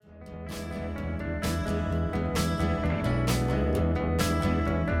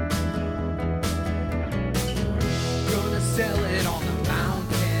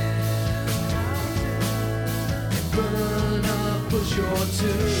too.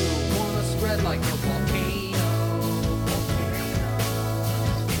 Wanna spread like a volcano.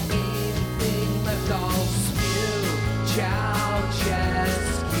 Anything left I'll spew. Ceausescu.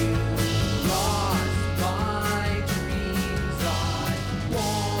 Lost my dreams. I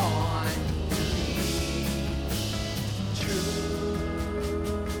want to be true.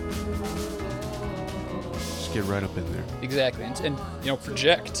 Just get right up in there. Exactly. And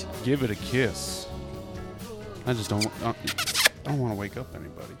project. Give it a kiss. I just don't want to wake up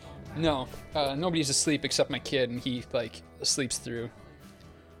anybody. No, nobody's asleep except my kid, and he, sleeps through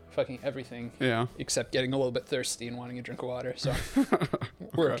fucking everything. Yeah. Except getting a little bit thirsty and wanting a drink of water, so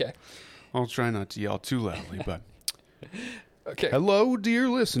we're okay. I'll try not to yell too loudly, but... Okay. Hello, dear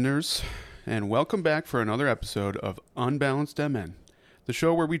listeners, and welcome back for another episode of Unbalanced MN, the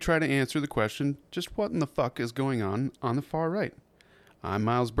show where we try to answer the question, just what in the fuck is going on the far right? I'm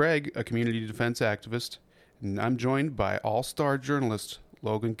Miles Bragg, a community defense activist, and I'm joined by all-star journalist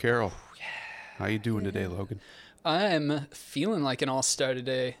Logan Carroll. Yeah. How you doing today, Logan? I'm feeling like an all-star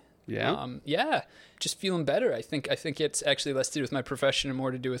today. Yeah? Yeah, just feeling better. I think it's actually less to do with my profession and more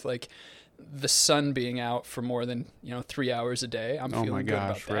to do with, the sun being out for more than, 3 hours a day. I'm feeling good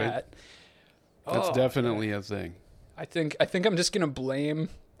about that. Right? That's definitely a thing. I think I'm just going to blame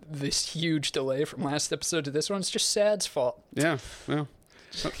this huge delay from last episode to this one. It's just Sad's fault. Yeah, yeah.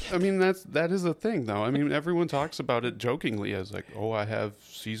 I mean, that is a thing, though. I mean, everyone talks about it jokingly as I have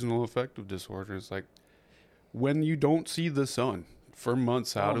seasonal affective disorder. It's like, when you don't see the sun for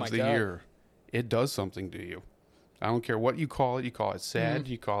months out of the year, it does something to you. I don't care what you call it. You call it sad,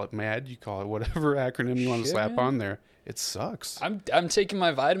 you call it mad, you call it whatever acronym you want to slap on there. It sucks. I'm taking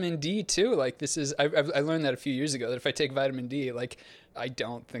my vitamin D too. I learned that a few years ago, that if I take vitamin D, I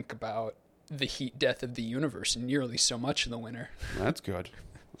don't think about the heat death of the universe nearly so much in the winter. That's good.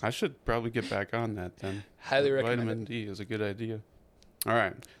 I should probably get back on that then. Highly recommend Vitamin D is a good idea. All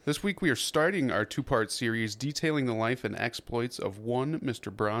right. This week we are starting our two-part series detailing the life and exploits of one Mr.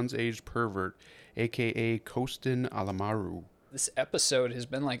 Bronze Age pervert, a.k.a. Kostin Alamaru. This episode has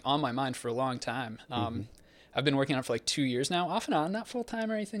been on my mind for a long time. I've been working on it for 2 years now, off and on, not full-time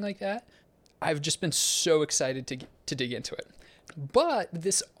or anything like that. I've just been so excited to dig into it. But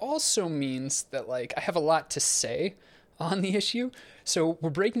this also means that I have a lot to say on the issue. So we're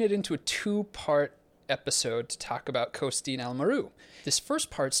breaking it into a two-part episode to talk about Kostin Alamaru. This first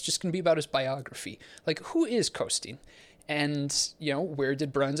part's just going to be about his biography. Who is Kostin? And, where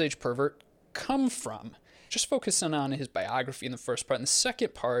did Bronze Age pervert come from? Just focusing on his biography in the first part. And the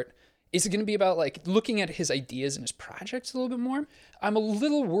second part is going to be about looking at his ideas and his projects a little bit more. I'm a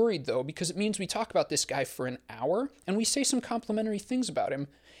little worried though, because it means we talk about this guy for an hour and we say some complimentary things about him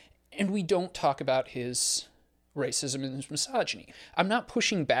and we don't talk about his racism and his misogyny. I'm not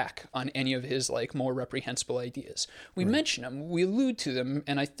pushing back on any of his more reprehensible ideas. We mention them, we allude to them,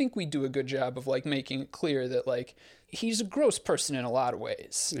 and I think we do a good job of making it clear that he's a gross person in a lot of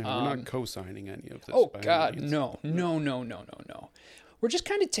ways. Yeah, we're not co-signing any of this. Oh God, no. We're just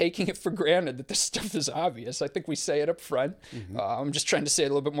kind of taking it for granted that this stuff is obvious. I think we say it up front. I'm just trying to say it a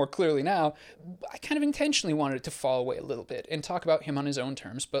little bit more clearly now. I kind of intentionally wanted it to fall away a little bit and talk about him on his own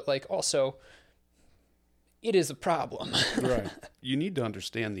terms, but also, it is a problem. Right. You need to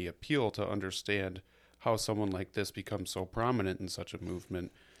understand the appeal to understand how someone like this becomes so prominent in such a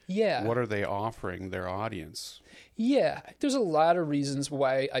movement. Yeah. What are they offering their audience? Yeah. There's a lot of reasons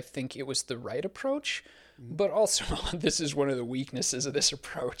why I think it was the right approach. But also, this is one of the weaknesses of this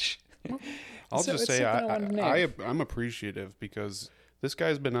approach. I'll just say I'm appreciative because this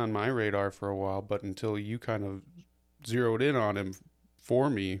guy's been on my radar for a while, but until you kind of zeroed in on him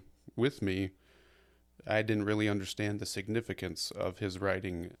with me, I didn't really understand the significance of his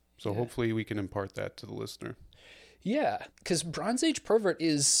writing. So hopefully we can impart that to the listener. Yeah, because Bronze Age pervert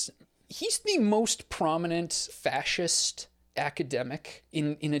he's the most prominent fascist academic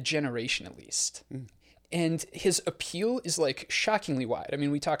in a generation at least. And his appeal is shockingly wide. I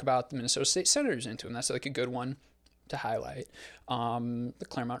mean, we talk about the Minnesota State Senators into him. That's a good one to highlight. The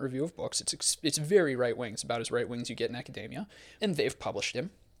Claremont Review of Books. It's very right wing. It's about as right wing as you get in academia, and they've published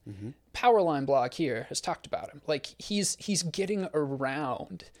him. Powerline blog here has talked about him. He's getting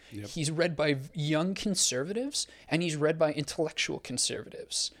around. Yep. He's read by young conservatives and he's read by intellectual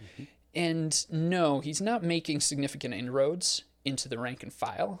conservatives. And no, he's not making significant inroads into the rank and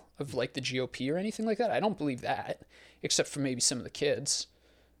file of the GOP or anything like that. I don't believe that, except for maybe some of the kids.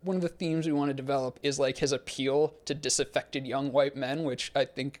 One of the themes we want to develop is his appeal to disaffected young white men, which I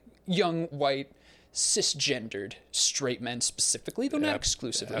think young white cisgendered straight men specifically, though not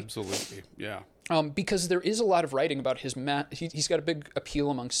exclusively. Absolutely, yeah. Because there is a lot of writing about his he's got a big appeal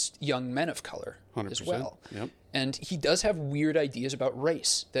amongst young men of color 100%. as well. Yep. And he does have weird ideas about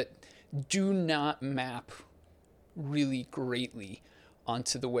race that do not map really greatly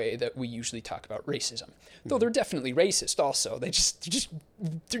onto the way that we usually talk about racism. Though they're definitely racist also. They're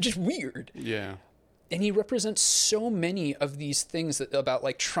just weird. Yeah. And he represents so many of these things about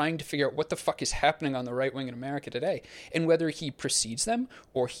like trying to figure out what the fuck is happening on the right wing in America today, and whether he precedes them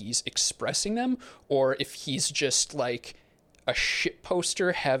or he's expressing them, or if he's just like a shit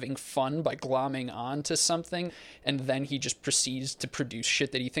poster having fun by glomming on to something, and then he just proceeds to produce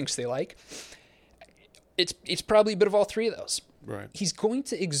shit that he thinks they like. It's probably a bit of all three of those. Right. He's going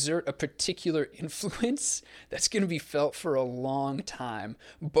to exert a particular influence that's going to be felt for a long time,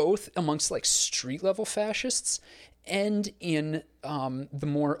 both amongst like street level fascists and in the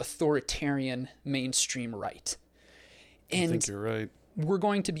more authoritarian mainstream right. And I think you're right. we're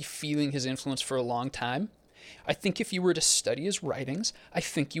going to be feeling his influence for a long time. I think if you were to study his writings, I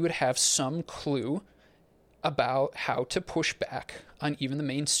think you would have some clue about how to push back on even the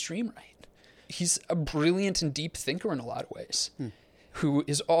mainstream right. He's a brilliant and deep thinker in a lot of ways, who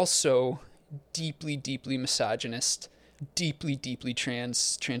is also deeply, deeply misogynist, deeply, deeply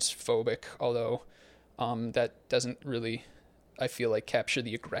transphobic, although that doesn't really, I feel like, capture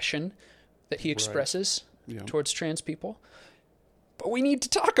the aggression that he expresses towards trans people. But we need to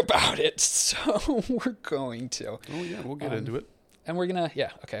talk about it, so we're going to. Oh, yeah, we'll get into it. And we're going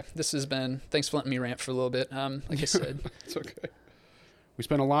to, okay. This has been, thanks for letting me rant for a little bit. Like I said. It's okay. We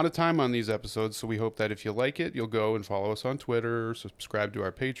spend a lot of time on these episodes, so we hope that if you like it, you'll go and follow us on Twitter, subscribe to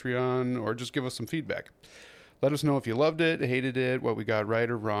our Patreon, or just give us some feedback. Let us know if you loved it, hated it, what we got right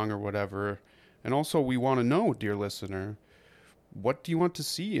or wrong or whatever. And also, we want to know, dear listener, what do you want to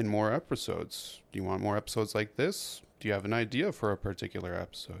see in more episodes? Do you want more episodes like this? Do you have an idea for a particular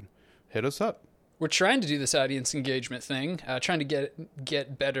episode? Hit us up. We're trying to do this audience engagement thing, trying to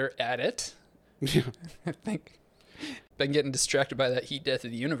get better at it. Yeah. I think been getting distracted by that heat death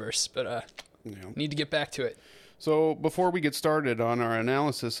of the universe, but need to get back to it. So before we get started on our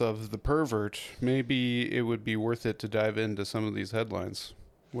analysis of The Pervert, maybe it would be worth it to dive into some of these headlines.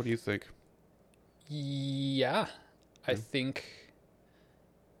 What do you think? Yeah, I think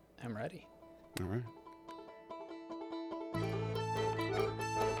I'm ready. All right.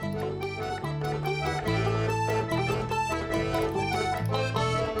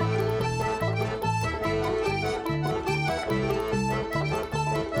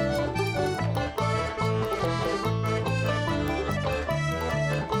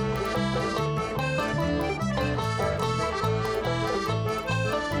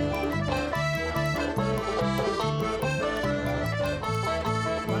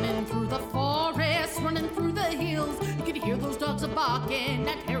 Running through the forest, running through the hills, you could hear those dogs a-barking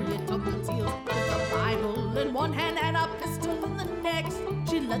at Harriet Tubman's heels. With a Bible in one hand and a pistol in the next,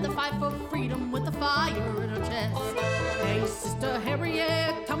 she led the fight for freedom with the fire in her chest. Hey, Sister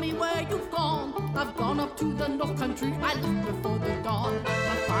Harriet, tell me where you've gone. I've gone up to the North Country, I left before the dawn.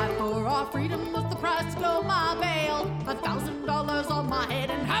 My fight for our freedom was the price to go my bail. $1,000 on my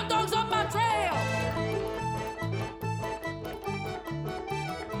head and hound dogs on my trail.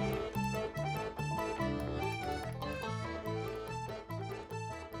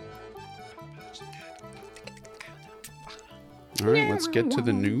 All right, let's get to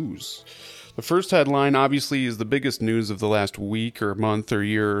the news. The first headline, obviously, is the biggest news of the last week or month or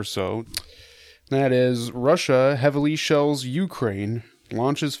year or so. That is, Russia heavily shells Ukraine,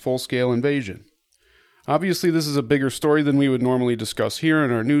 launches full-scale invasion. Obviously, this is a bigger story than we would normally discuss here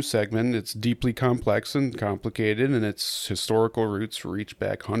in our news segment. It's deeply complex and complicated, and its historical roots reach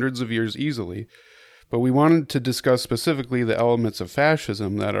back hundreds of years easily. But we wanted to discuss specifically the elements of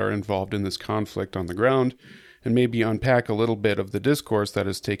fascism that are involved in this conflict on the ground, and maybe unpack a little bit of the discourse that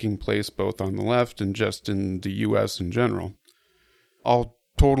is taking place both on the left and just in the U.S. in general. I'll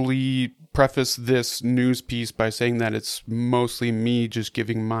totally preface this news piece by saying that it's mostly me just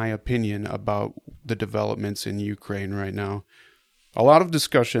giving my opinion about the developments in Ukraine right now. A lot of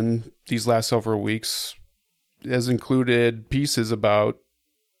discussion these last several weeks has included pieces about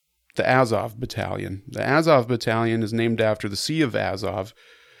the Azov Battalion. The Azov Battalion is named after the Sea of Azov.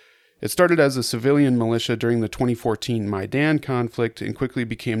 It started as a civilian militia during the 2014 Maidan conflict and quickly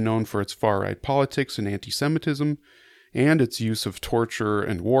became known for its far-right politics and anti-Semitism and its use of torture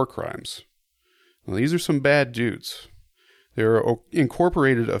and war crimes. Now, these are some bad dudes. They were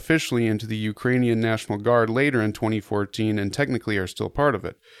incorporated officially into the Ukrainian National Guard later in 2014 and technically are still part of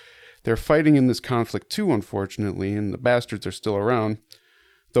it. They're fighting in this conflict too, unfortunately, and the bastards are still around.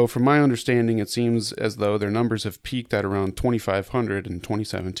 Though from my understanding, it seems as though their numbers have peaked at around 2,500 in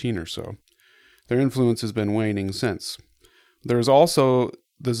 2017 or so. Their influence has been waning since. There is also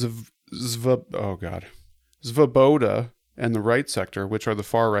the Svoboda, and the Right Sector, which are the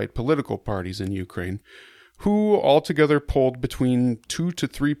far-right political parties in Ukraine, who altogether polled between 2 to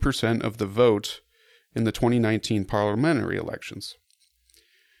 3% of the vote in the 2019 parliamentary elections.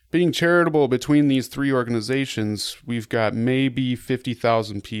 Being charitable between these three organizations, we've got maybe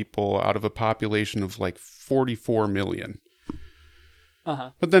 50,000 people out of a population of like 44 million.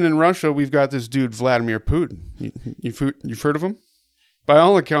 But then in Russia, we've got this dude, Vladimir Putin. You've heard of him? By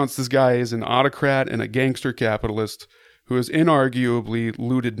all accounts, this guy is an autocrat and a gangster capitalist who has inarguably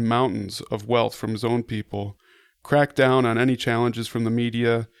looted mountains of wealth from his own people, cracked down on any challenges from the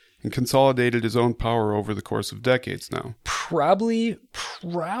media, and consolidated his own power over the course of decades now. Probably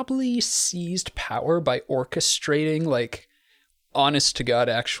seized power by orchestrating like honest to God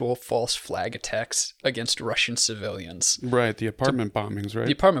actual false flag attacks against Russian civilians. Right, the apartment bombings, right?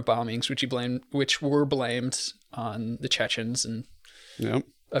 The apartment bombings, which were blamed on the Chechens and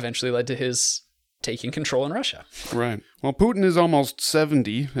eventually led to his taking control in Russia. Right. Well, Putin is almost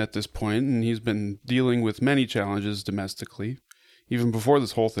 70 at this point, and he's been dealing with many challenges domestically, even before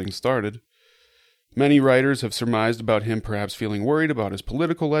this whole thing started. Many writers have surmised about him perhaps feeling worried about his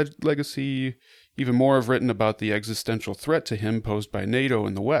political legacy. Even more have written about the existential threat to him posed by NATO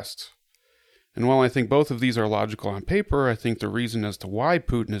in the West. And while I think both of these are logical on paper, I think the reason as to why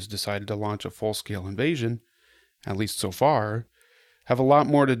Putin has decided to launch a full-scale invasion, at least so far, have a lot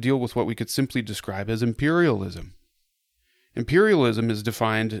more to deal with what we could simply describe as imperialism. Imperialism is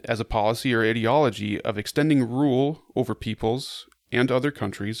defined as a policy or ideology of extending rule over peoples and other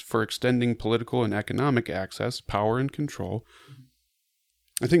countries for extending political and economic access, power, and control.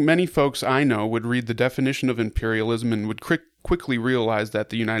 I think many folks I know would read the definition of imperialism and would quickly realize that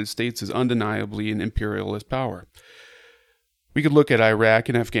the United States is undeniably an imperialist power. We could look at Iraq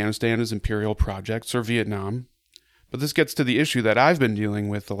and Afghanistan as imperial projects, or Vietnam, but this gets to the issue that I've been dealing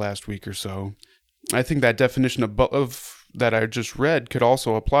with the last week or so. I think that definition of that I just read could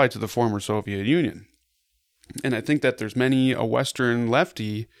also apply to the former Soviet Union. And I think that there's many a Western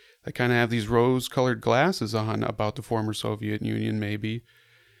lefty that kind of have these rose-colored glasses on about the former Soviet Union, maybe.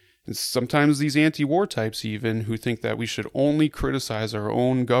 And sometimes these anti-war types even, who think that we should only criticize our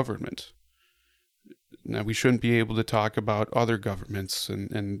own government. Now, we shouldn't be able to talk about other governments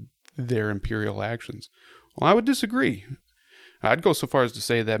and their imperial actions. Well, I would disagree. I'd go so far as to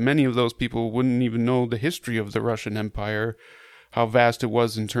say that many of those people wouldn't even know the history of the Russian Empire, how vast it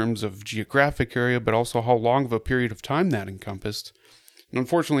was in terms of geographic area, but also how long of a period of time that encompassed. And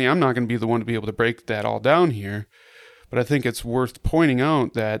unfortunately, I'm not going to be the one to be able to break that all down here, but I think it's worth pointing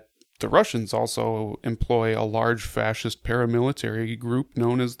out that the Russians also employ a large fascist paramilitary group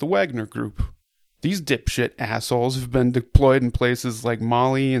known as the Wagner Group. These dipshit assholes have been deployed in places like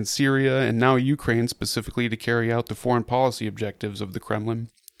Mali and Syria and now Ukraine specifically to carry out the foreign policy objectives of the Kremlin.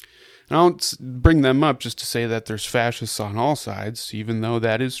 And I don't bring them up just to say that there's fascists on all sides, even though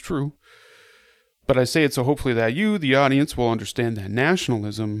that is true. But I say it so hopefully that you, the audience, will understand that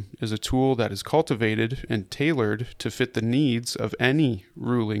nationalism is a tool that is cultivated and tailored to fit the needs of any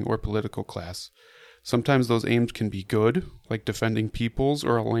ruling or political class. Sometimes those aims can be good, like defending peoples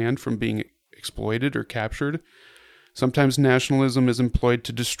or a land from being exploited or captured. Sometimes nationalism is employed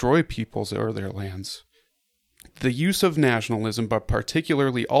to destroy peoples or their lands. The use of nationalism, but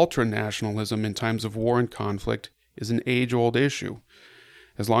particularly ultranationalism in times of war and conflict, is an age-old issue.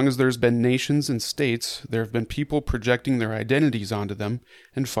 As long as there's been nations and states, there have been people projecting their identities onto them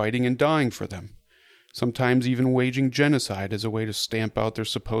and fighting and dying for them, sometimes even waging genocide as a way to stamp out their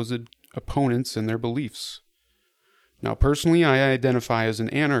supposed opponents and their beliefs. Now, personally, I identify as an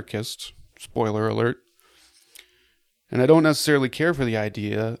anarchist, spoiler alert, and I don't necessarily care for the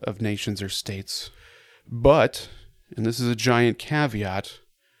idea of nations or states. But, and this is a giant caveat,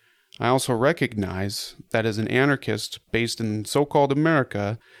 I also recognize that as an anarchist based in so-called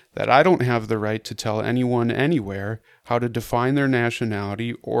America, that I don't have the right to tell anyone anywhere how to define their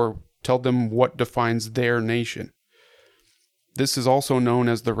nationality or tell them what defines their nation. This is also known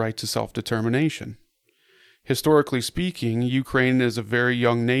as the right to self-determination. Historically speaking, Ukraine is a very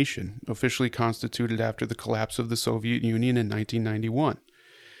young nation, officially constituted after the collapse of the Soviet Union in 1991.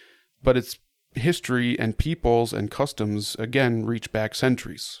 But its history and peoples and customs, again, reach back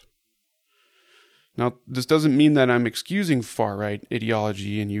centuries. Now, this doesn't mean that I'm excusing far-right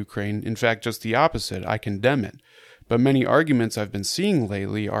ideology in Ukraine. In fact, just the opposite. I condemn it. But many arguments I've been seeing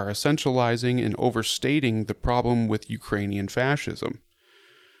lately are essentializing and overstating the problem with Ukrainian fascism.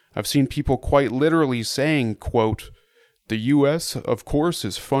 I've seen people quite literally saying, quote, "The U.S., of course,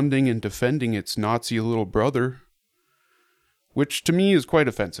 is funding and defending its Nazi little brother," which to me is quite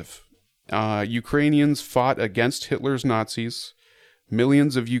offensive. Ukrainians fought against Hitler's Nazis.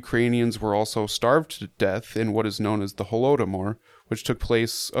 Millions of Ukrainians were also starved to death in what is known as the Holodomor, which took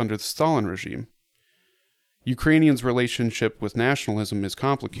place under the Stalin regime. Ukrainians' relationship with nationalism is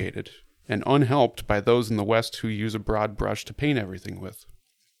complicated, and unhelped by those in the West who use a broad brush to paint everything with.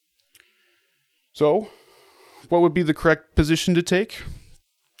 So, what would be the correct position to take?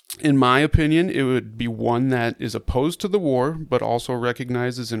 In my opinion, it would be one that is opposed to the war, but also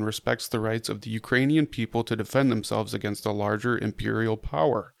recognizes and respects the rights of the Ukrainian people to defend themselves against a larger imperial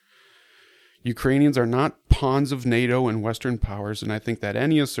power. Ukrainians are not pawns of NATO and Western powers, and I think that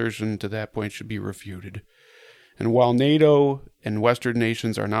any assertion to that point should be refuted. And while NATO and Western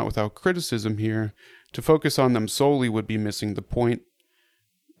nations are not without criticism here, to focus on them solely would be missing the point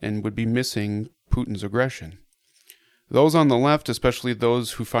and would be missing Putin's aggression. Those on the left, especially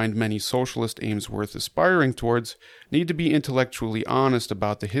those who find many socialist aims worth aspiring towards, need to be intellectually honest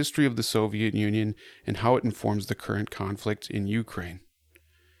about the history of the Soviet Union and how it informs the current conflict in Ukraine.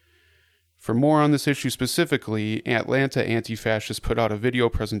 For more on this issue specifically, Atlanta Anti-Fascists put out a video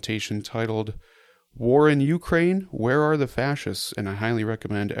presentation titled War in Ukraine, Where Are the Fascists? And I highly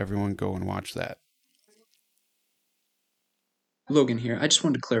recommend everyone go and watch that. Logan here. I just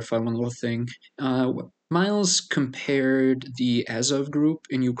wanted to clarify one little thing. Miles compared the Azov group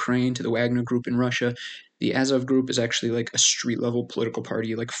in Ukraine to the Wagner group in Russia. The Azov group is actually like a street-level political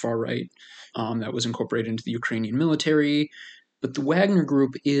party, like far-right, that was incorporated into the Ukrainian military. But the Wagner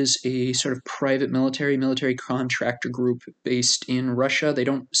group is a sort of private military contractor group based in Russia. They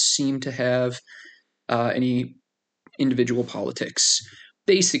don't seem to have any individual politics.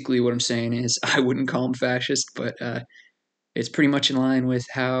 Basically, what I'm saying is I wouldn't call them fascist, but it's pretty much in line with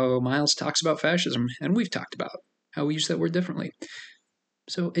how Miles talks about fascism, and we've talked about how we use that word differently.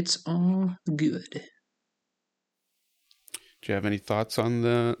 So it's all good. Do you have any thoughts on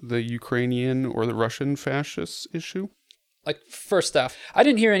the Ukrainian or the Russian fascist issue? Like, first off, I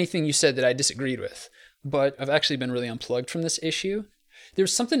didn't hear anything you said that I disagreed with, but I've actually been really unplugged from this issue.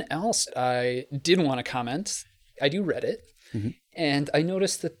 There's something else I did want to comment. I do Reddit, and I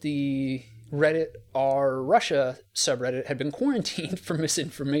noticed that the Reddit r Russia subreddit had been quarantined for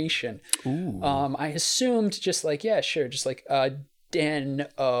misinformation. I assumed just like, yeah, sure, just like a den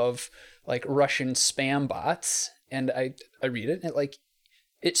of like Russian spam bots, and I read it, and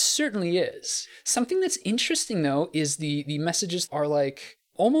it certainly is. Something that's interesting though is the messages are like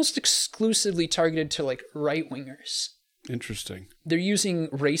almost exclusively targeted to like right-wingers. Interesting. They're using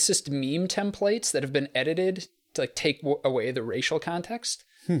racist meme templates that have been edited to like take away the racial context,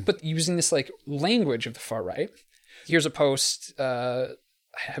 but using this like language of the far right. Here's a post. I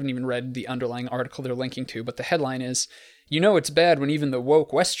haven't even read the underlying article they're linking to, but the headline is, "You know it's bad when even the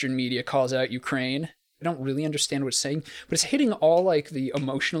woke Western media calls out Ukraine." I don't really understand what it's saying, but it's hitting all like the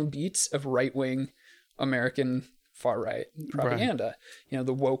emotional beats of right-wing American far-right propaganda. Right. You know,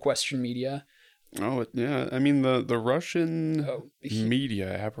 the woke Western media. Oh, yeah. I mean, the Russian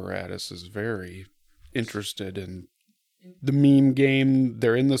media apparatus is very interested in the meme game.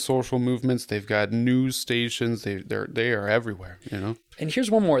 They're in the social movements. They've got news stations. They are everywhere, you know? And here's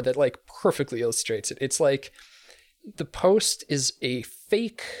one more that like perfectly illustrates it. It's like the post is a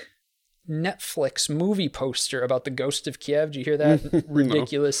fake Netflix movie poster about the Ghost of Kiev. Did you hear that?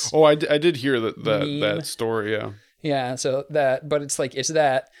 Ridiculous. No. Oh, I did hear that story, yeah. Yeah, so that, but it's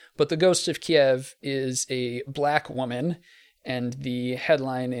that, but the Ghost of Kiev is a black woman, and the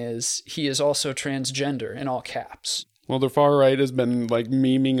headline is, "He is also transgender," in all caps. Well, the far right has been like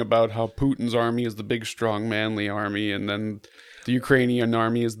memeing about how Putin's army is the big, strong, manly army, and then the Ukrainian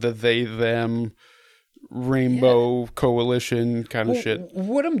army is the they, them, rainbow coalition kind of shit.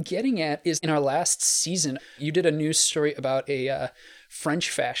 What I'm getting at is, in our last season, you did a news story about a French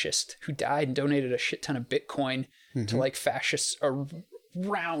fascist who died and donated a shit ton of Bitcoin to like fascists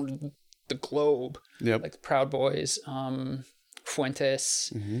around the globe, like the Proud Boys,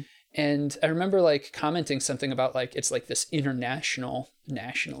 Fuentes. And I remember like commenting something about like, it's like this international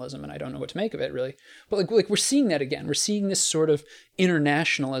nationalism, and I don't know what to make of it really. But like we're seeing that again. We're seeing this sort of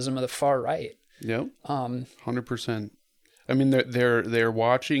internationalism of the far right. Yep. 100%. I mean, they're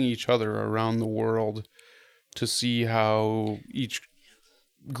watching each other around the world to see how each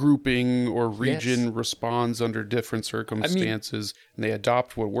grouping or region responds under different circumstances, and they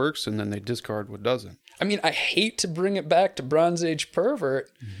adopt what works and then they discard what doesn't. I mean, I hate to bring it back to Bronze Age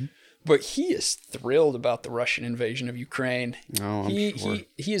pervert, but he is thrilled about the Russian invasion of Ukraine. Oh, I'm sure.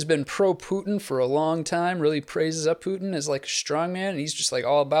 He has been pro-Putin for a long time, really praises up Putin as like a strong man, and he's just like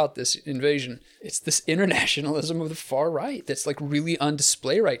all about this invasion. It's this internationalism of the far right that's like really on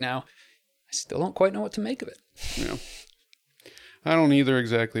display right now. I still don't quite know what to make of it. Yeah. I don't either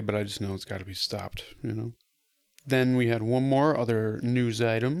exactly, but I just know it's got to be stopped, you know? Then we had one more other news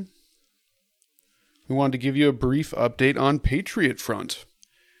item. We wanted to give you a brief update on Patriot Front.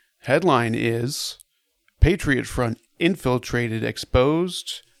 Headline is, Patriot Front infiltrated,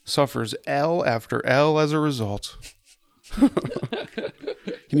 exposed, suffers L after L as a result. Can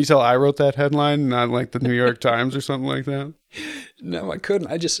you tell I wrote that headline, not like the New York Times or something like that? No, I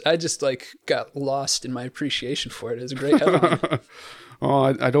couldn't. I just like got lost in my appreciation for it. It's a great headline. Oh,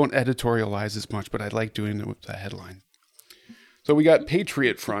 I don't editorialize as much, but I like doing it with the headline. So we got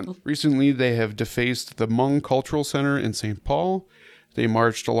Patriot Front. Recently, they have defaced the Hmong Cultural Center in St. Paul. They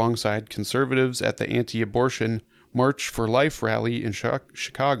marched alongside conservatives at the anti-abortion March for Life rally in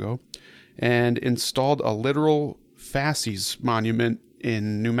Chicago and installed a literal fasces monument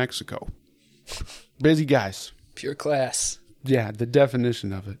in New Mexico. Busy guys. Pure class. Yeah, the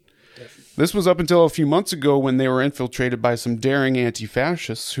definition of it. This was up until a few months ago when they were infiltrated by some daring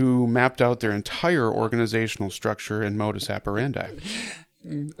anti-fascists who mapped out their entire organizational structure and modus operandi.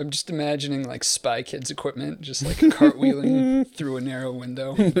 I'm just imagining like Spy Kids equipment, just like cartwheeling through a narrow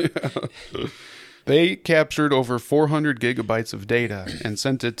window. They captured over 400 gigabytes of data and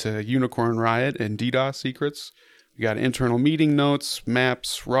sent it to Unicorn Riot and DDoS secrets. We got internal meeting notes,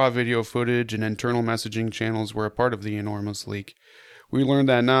 maps, raw video footage, and internal messaging channels were a part of the enormous leak. We learned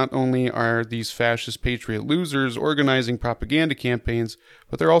that not only are these fascist patriot losers organizing propaganda campaigns,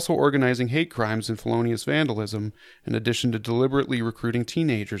 but they're also organizing hate crimes and felonious vandalism, in addition to deliberately recruiting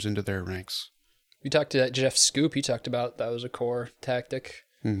teenagers into their ranks. We talked to Jeff Scoop. He talked about that was a core tactic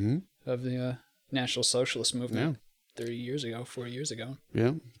of the National Socialist movement 30 years ago, 4 years ago.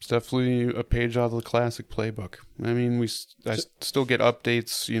 Yeah, it's definitely a page out of the classic playbook. I mean, I still get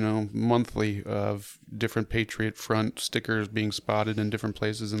updates, monthly of different Patriot Front stickers being spotted in different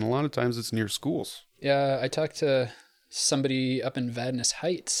places, and a lot of times it's near schools. Yeah, I talked to somebody up in Vadnais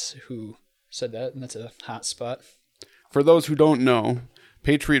Heights who said that, and that's a hot spot. For those who don't know,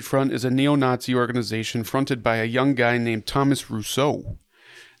 Patriot Front is a neo-Nazi organization fronted by a young guy named Thomas Rousseau.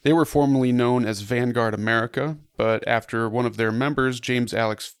 They were formerly known as Vanguard America, but after one of their members, James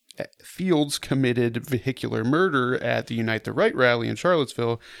Alex Fields, committed vehicular murder at the Unite the Right rally in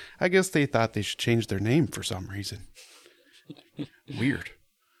Charlottesville, I guess they thought they should change their name for some reason. Weird.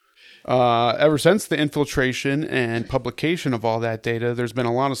 Ever since the infiltration and publication of all that data, there's been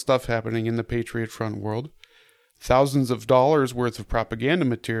a lot of stuff happening in the Patriot Front world. Thousands of dollars worth of propaganda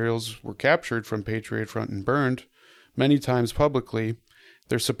materials were captured from Patriot Front and burned, many times publicly.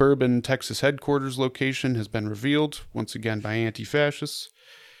 Their suburban Texas headquarters location has been revealed, once again by anti-fascists.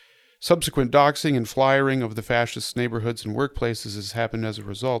 Subsequent doxing and flyering of the fascist neighborhoods and workplaces has happened as a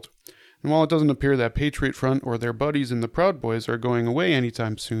result. And while it doesn't appear that Patriot Front or their buddies in the Proud Boys are going away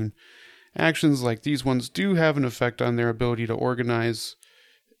anytime soon, actions like these ones do have an effect on their ability to organize.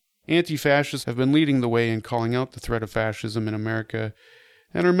 Anti-fascists have been leading the way in calling out the threat of fascism in America,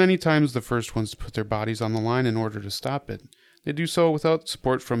 and are many times the first ones to put their bodies on the line in order to stop it. They do so without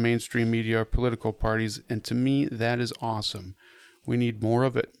support from mainstream media or political parties, and to me, that is awesome. We need more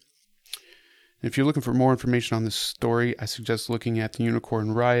of it. If you're looking for more information on this story, I suggest looking at the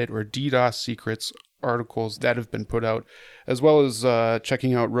Unicorn Riot or DDoS Secrets articles that have been put out, as well as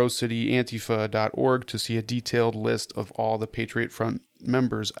checking out rosecityantifa.org to see a detailed list of all the Patriot Front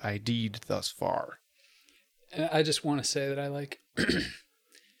members ID'd thus far. And I just want to say that I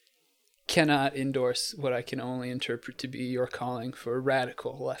cannot endorse what I can only interpret to be your calling for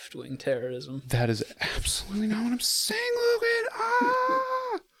radical left-wing terrorism. That is absolutely not what I'm saying,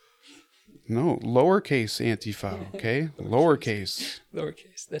 Logan. No, lowercase Antifa, okay? Lowercase.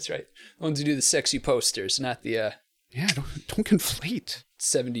 Lowercase, that's right. The ones who do the sexy posters, not the Yeah, don't conflate.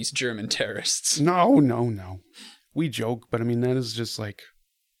 70s German terrorists. No. We joke, but I mean, that is just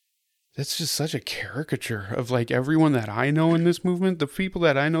that's just such a caricature of everyone that I know in this movement. The people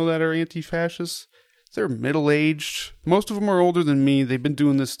that I know that are anti-fascists, they're middle-aged. Most of them are older than me. They've been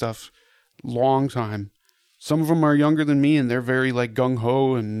doing this stuff long time. Some of them are younger than me, and they're very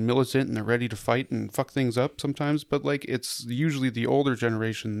gung-ho and militant, and they're ready to fight and fuck things up sometimes. But it's usually the older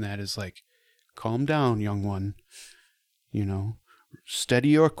generation that is calm down, young one. Steady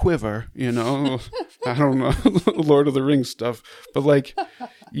your quiver, I don't know, Lord of the Rings stuff. But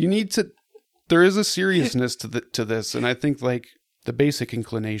you need to, there is a seriousness to this. And I think the basic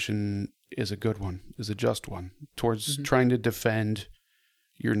inclination is a good one, is a just one towards trying to defend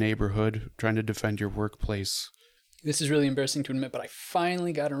your neighborhood, trying to defend your workplace. This is really embarrassing to admit, but I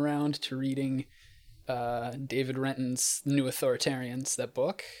finally got around to reading David Renton's New Authoritarians, that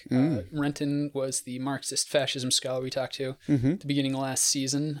book. Renton was the Marxist fascism scholar we talked to at the beginning of last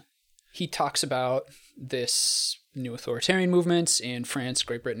season. He talks about this new authoritarian movements in France,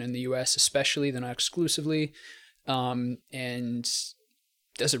 Great Britain, and the US especially, though not exclusively. and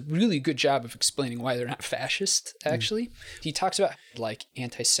does a really good job of explaining why they're not fascist, actually. He talks about like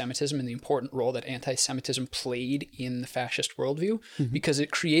anti-Semitism and the important role that anti-Semitism played in the fascist worldview, because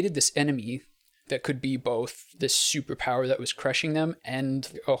it created this enemy that could be both this superpower that was crushing them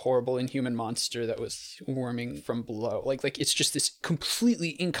and a horrible inhuman monster that was worming from below. Like it's just this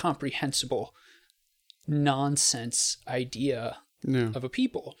completely incomprehensible nonsense idea of a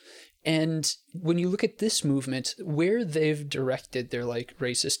people. And when you look at this movement, where they've directed their like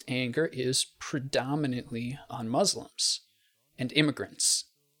racist anger is predominantly on Muslims and immigrants.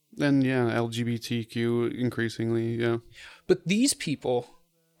 And LGBTQ increasingly, But these people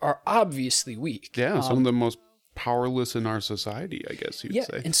are obviously weak. Yeah, some of the most powerless in our society, I guess you'd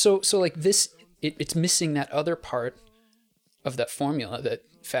say. And so like this, it's missing that other part of that formula that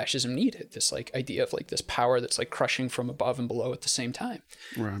fascism needed, this like idea of like this power that's like crushing from above and below at the same time.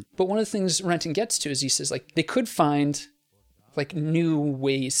 Right. But one of the things Renton gets to is he says like they could find like new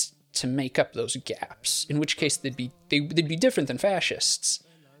ways to make up those gaps, in which case they'd be different than fascists,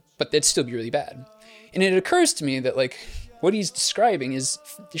 but they'd still be really bad. And it occurs to me that like what he's describing is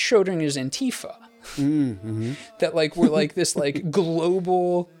Schrodinger's Antifa. That like we're like this like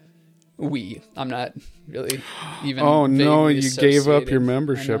global I'm not really even. Oh no, vaguely you gave up your associated.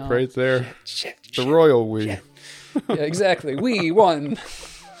 membership I know. right there. Shit. The royal we. Yeah, exactly. We won.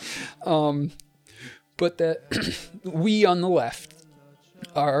 But that we on the left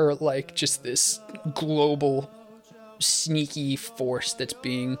are like just this global sneaky force that's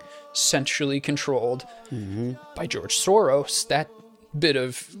being centrally controlled by George Soros. That bit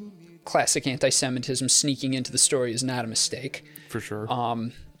of classic anti-Semitism sneaking into the story is not a mistake. For sure.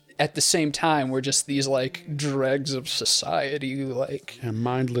 At the same time, we're just these like dregs of society, like And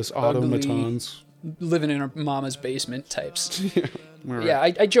mindless automatons. living in our mama's basement types. Right. Yeah,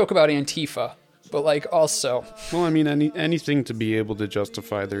 I joke about Antifa, but like also, Well, I mean, anything to be able to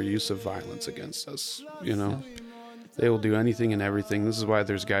justify their use of violence against us, you know? They will do anything and everything. This is why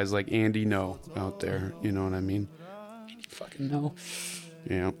there's guys like Andy No out there, you know what I mean? fucking no.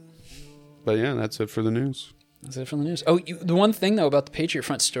 Yeah. But yeah, that's it for the news. That's it from the news. Oh, the one thing though about the Patriot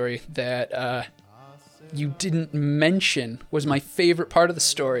Front story that you didn't mention was my favorite part of the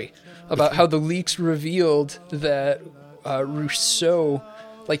story, about how the leaks revealed that Rousseau,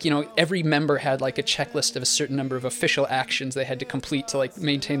 like, you know, every member had like a checklist of a certain number of official actions they had to complete to like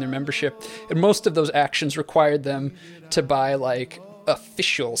maintain their membership, and most of those actions required them to buy like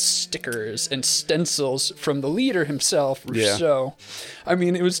official stickers and stencils from the leader himself, Rousseau. I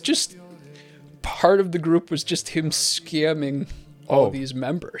mean, it was just part of the group was just him scamming all these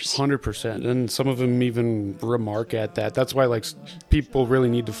members. 100%. And some of them even remark at that. That's why, like, people really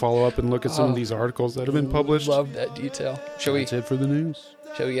need to follow up and look at some of these articles that have been published. Love that detail. Shall That's it for the news.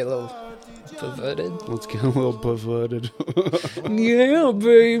 we get a little perverted? Let's get a little perverted. Yeah,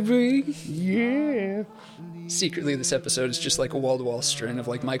 baby. Yeah. Secretly, this episode is just like a wall-to-wall string of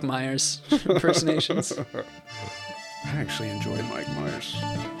like Mike Myers impersonations. I actually enjoy Mike Myers.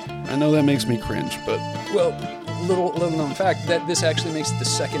 I know that makes me cringe, but Well, little known fact that this actually makes it the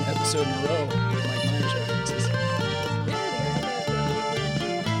second episode in a row with Mike Myers references.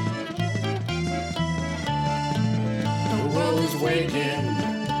 The world is waking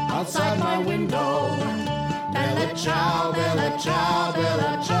outside my window. Bella ciao, bella ciao,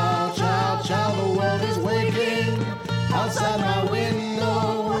 bella ciao, ciao, ciao. The world is waking outside my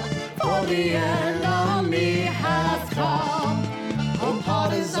window. For the enemy hath come. Oh,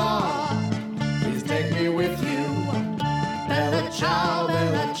 partisan, please take me with you. Bella ciao,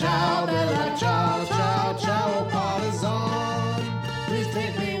 bella ciao, bella ciao, ciao, ciao. Oh, partisan, please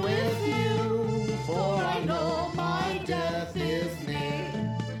take me with you. For I know my death is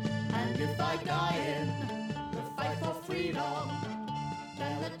near. And if I die in the fight for freedom,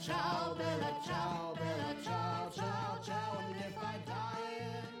 bella ciao, bella ciao, bella ciao, ciao, ciao. And if I die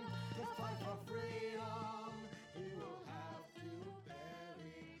in the fight for freedom, you will have to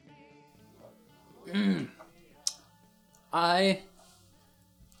bury me. I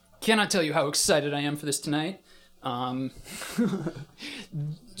cannot tell you how excited I am for this tonight. it's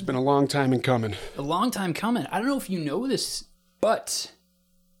been a long time in coming. A long time coming. I don't know if you know this, but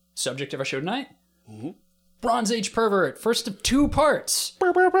subject of our show tonight, Bronze Age Pervert, first of 2 parts.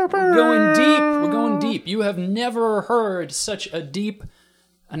 We're going deep. We're going deep. You have never heard such a deep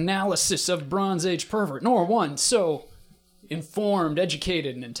analysis of Bronze Age Pervert, nor one so informed,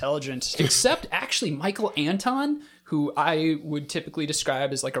 educated, and intelligent, except actually Michael Anton, who I would typically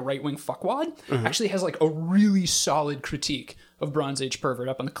describe as like a right-wing fuckwad, actually has like a really solid critique of Bronze Age Pervert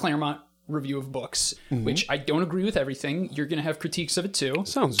up on the Claremont review of books, which I don't agree with everything. You're going to have critiques of it too.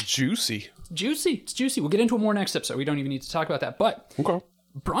 Sounds juicy. Juicy. It's juicy. We'll get into it more next episode. We don't even need to talk about that. But Okay.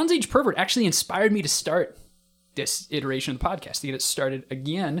 Bronze Age Pervert actually inspired me to start this iteration of the podcast, to get it started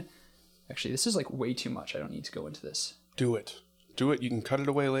again. Actually, this is like way too much. I don't need to go into this. Do it. Do it. You can cut it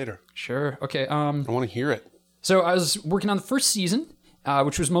away later. Sure. Okay. I want to hear it. So I was working on the first season,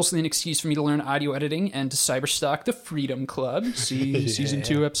 which was mostly an excuse for me to learn audio editing and to cyberstalk the Freedom Club. See season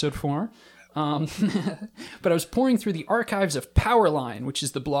 2, episode 4. But I was pouring through the archives of Powerline, which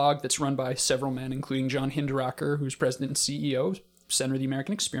is the blog that's run by several men, including John Hinderaker, who's president and CEO, center of the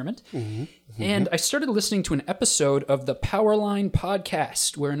American Experiment. And I started listening to an episode of the Powerline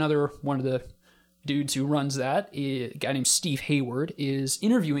podcast, where one of the dudes who runs that, a guy named Steve Hayward, is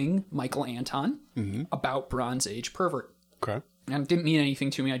interviewing Michael Anton about Bronze Age Pervert. Okay. And it didn't mean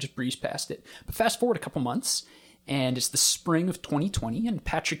anything to me. I just breezed past it. But fast forward a couple months, and it's the spring of 2020, and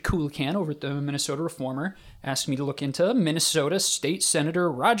Patrick Coolican over at the Minnesota Reformer asked me to look into Minnesota State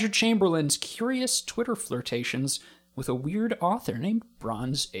Senator Roger Chamberlain's curious Twitter flirtations with a weird author named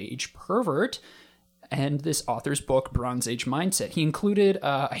Bronze Age Pervert, and this author's book, Bronze Age Mindset. He included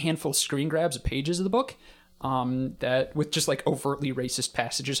a handful of screen grabs of pages of the book that with just like overtly racist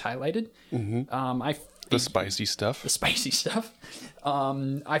passages highlighted. The spicy stuff. The spicy stuff.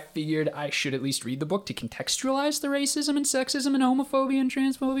 I figured I should at least read the book to contextualize the racism and sexism and homophobia and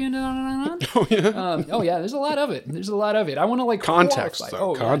transphobia and on. Oh yeah, there's a lot of it. I want to like Context, qualify.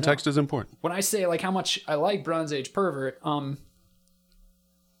 though. Oh, Context is important. When I say like how much I like Bronze Age Pervert,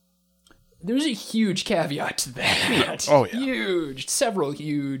 there's a huge caveat to that. Oh, yeah. Huge. Several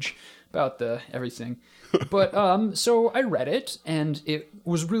huge about the everything. But so I read it, and it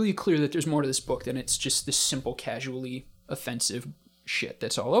was really clear that there's more to this book than it's just this simple, casually offensive shit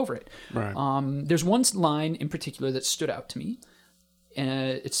that's all over it. Right. There's one line in particular that stood out to me, and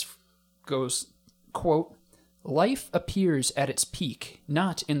it goes, quote, "Life appears at its peak,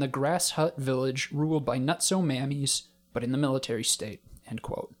 not in the grass hut village ruled by nutso mammies, but in the military state," end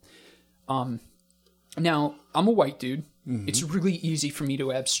quote. Now, I'm a white dude. It's really easy for me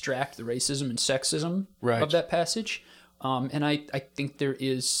to abstract the racism and sexism of that passage. And I think there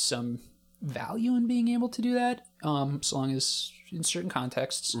is some value in being able to do that, so long as in certain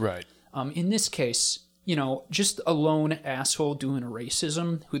contexts. Right. In this case, just a lone asshole doing a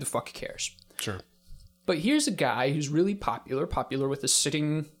racism, who the fuck cares? Sure. But here's a guy who's really popular with a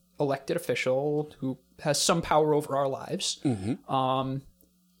sitting elected official who has some power over our lives.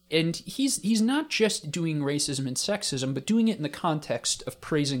 And he's not just doing racism and sexism, but doing it in the context of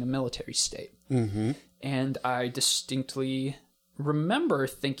praising a military state. And I distinctly remember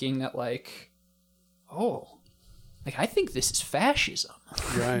thinking that, I think this is fascism.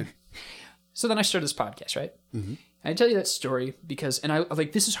 Right. So then I started this podcast, right? And I tell you that story because, and I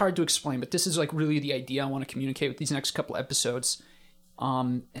this is hard to explain, but this is really the idea I want to communicate with these next couple episodes.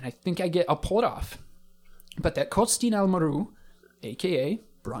 And I think I'll pull it off. But that Costin Almaru, aka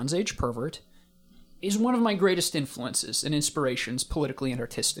Bronze Age Pervert, is one of my greatest influences and inspirations politically and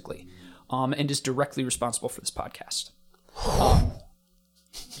artistically, and is directly responsible for this podcast.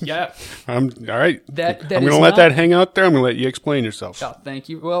 Yeah. All right. That I'm going to let that hang out there. I'm going to let you explain yourself. Oh, thank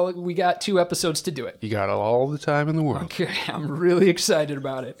you. Well, we got 2 episodes to do it. You got all the time in the world. Okay, I'm really excited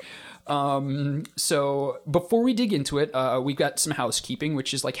about it. So before we dig into it, we've got some housekeeping,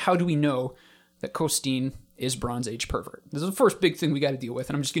 which is how do we know that Costin is Bronze Age Pervert? This is the first big thing we got to deal with,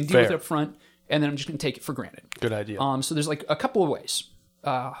 and I'm just going to deal with it up front, and then I'm just going to take it for granted. Good idea. So there's a couple of ways.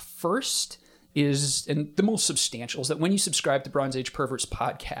 First is, and the most substantial, is that when you subscribe to Bronze Age Pervert's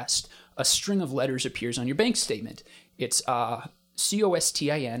podcast, a string of letters appears on your bank statement. It's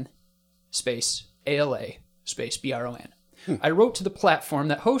COSTIN space ALA space BRON. I wrote to the platform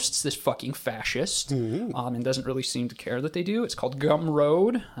that hosts this fucking fascist, and doesn't really seem to care that they do. It's called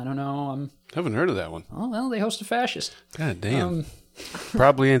Gumroad. I don't know. Haven't heard of that one. Oh, well, they host a fascist. God damn.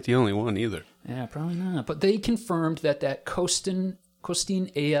 Probably ain't the only one either. Yeah, probably not. But they confirmed that Costin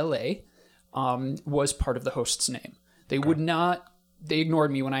ALA was part of the host's name. They would not. They ignored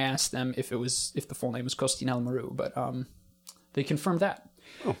me when I asked them if the full name was Costin Almaru, but they confirmed that.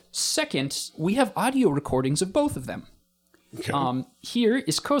 Oh. Second, we have audio recordings of both of them. Okay. Here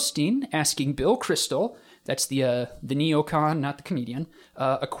is Costin asking Bill Kristol, that's the neocon, not the comedian,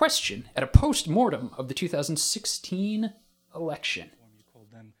 a question at a post-mortem of the 2016 election. You call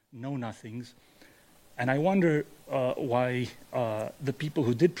them know-nothings. And I wonder why the people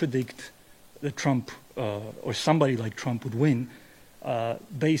who did predict that Trump or somebody like Trump would win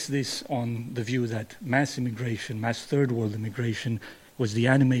base this on the view that mass immigration, mass third world immigration was the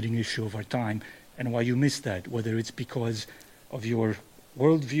animating issue of our time, and why you missed that, whether it's because of your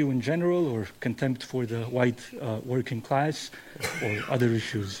worldview in general, or contempt for the white working class, or other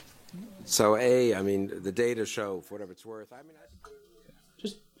issues? So, I mean, the data show, for whatever it's worth, I mean...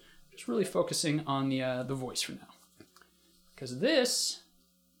 Just really focusing on the voice for now. Because this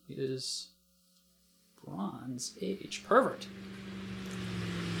is Bronze Age. Pervert.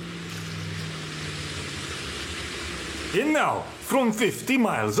 And now, from 50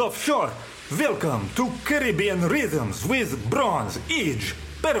 miles offshore, welcome to Caribbean Rhythms with Bronze Age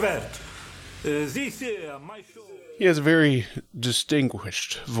Pervert. This my show. He has a very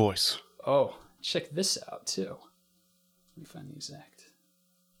distinguished voice. Oh, check this out, too. Let me find the exact.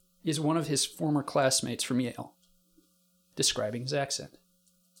 Is one of his former classmates from Yale describing his accent.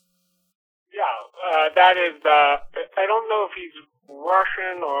 Yeah, that is I don't know if he's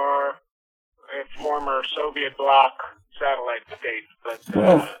Russian or a former Soviet bloc satellite state, but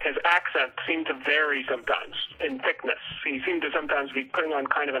his accent seemed to vary sometimes in thickness. He seemed to sometimes be putting on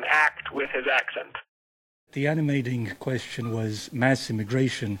kind of an act with his accent. The animating question was mass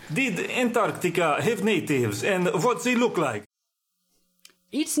immigration. Did Antarctica have natives, and what they look like?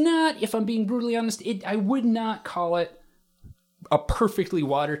 It's not, if I'm being brutally honest, I would not call it a perfectly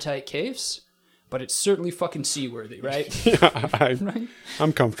watertight caves, but it's certainly fucking seaworthy, right? Yeah, Right?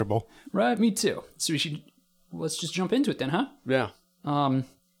 I'm comfortable. Right, me too. So let's just jump into it then, huh? Yeah.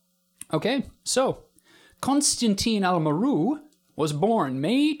 Okay, so Constantin Almaru was born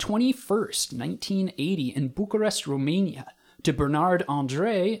May 21st, 1980 in Bucharest, Romania, to Bernard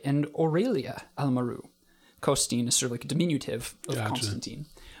Andrei and Aurelia Almaru. Costin is sort of like a diminutive of Constantine.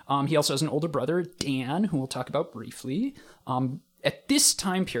 He also has an older brother, Dan, who we'll talk about briefly. At this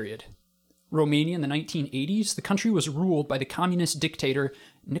time period, Romania in the 1980s, the country was ruled by the communist dictator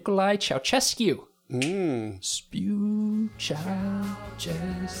Nicolae Ceausescu. Spew Ceausescu.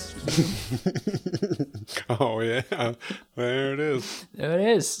 Oh, yeah. There it is. There it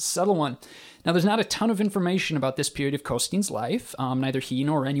is. Subtle one. Now, there's not a ton of information about this period of Costin's life. Neither he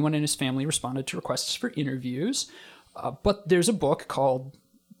nor anyone in his family responded to requests for interviews. But there's a book called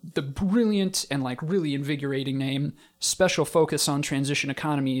the brilliant and really invigorating name, Special Focus on Transition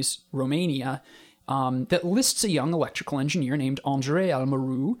Economies, Romania, that lists a young electrical engineer named Andrei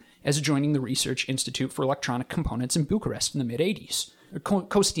Almaru as joining the Research Institute for Electronic Components in Bucharest in the mid-'80s.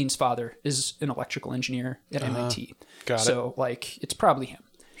 Costin's father is an electrical engineer at MIT. Got it. So, it's probably him.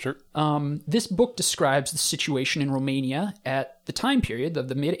 Sure. This book describes the situation in Romania at the time period of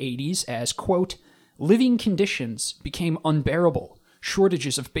the mid-'80s as, quote, living conditions became unbearable.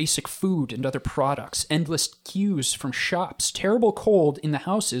 Shortages of basic food and other products, endless queues from shops, terrible cold in the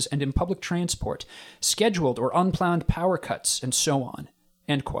houses and in public transport, scheduled or unplanned power cuts, and so on.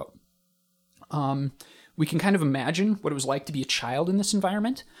 End quote. We can kind of imagine what it was like to be a child in this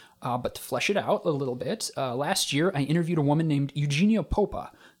environment, but to flesh it out a little bit, last year I interviewed a woman named Eugenia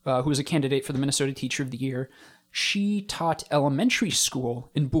Popa, who was a candidate for the Minnesota Teacher of the Year. She taught elementary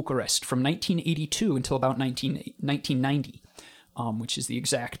school in Bucharest from 1982 until about 1990. Which is the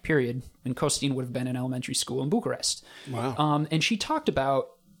exact period when Costin would have been in elementary school in Bucharest. Wow. And she talked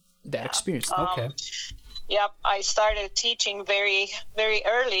about that experience. Okay. Yep, I started teaching very, very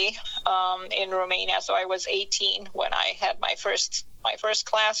early in Romania. So I was 18 when I had my first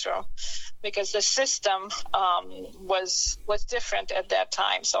classroom, because the system was different at that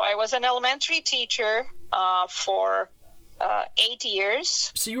time. So I was an elementary teacher for 8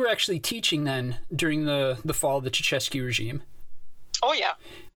 years. So you were actually teaching then during the fall of the Ceausescu regime? Oh, yeah.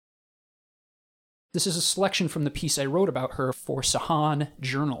 This is a selection from the piece I wrote about her for Sahan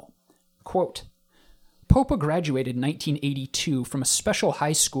Journal. Quote, Popa graduated in 1982 from a special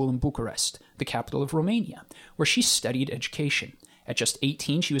high school in Bucharest, the capital of Romania, where she studied education. At just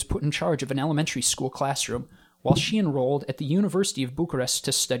 18, she was put in charge of an elementary school classroom, while she enrolled at the University of Bucharest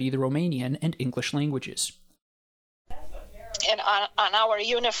to study the Romanian and English languages. And on our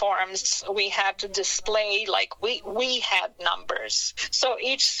uniforms, we had to display, we had numbers. So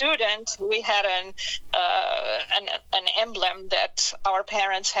each student, we had an emblem that our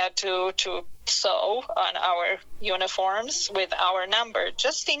parents had to sew on our uniforms with our number,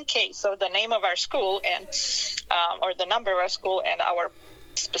 just in case. So the name of our school and or the number of our school and our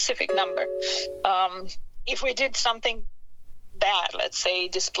specific number. If we did something bad, let's say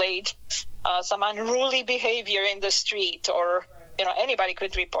displayed some unruly behavior in the street, or anybody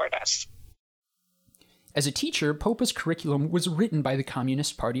could report us. As a teacher, Popa's curriculum was written by the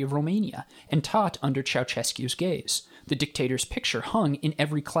Communist Party of Romania and taught under Ceausescu's gaze. The dictator's picture hung in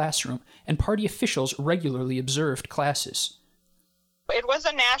every classroom, and party officials regularly observed classes. It was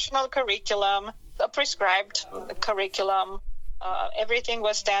a national curriculum, a prescribed curriculum, Everything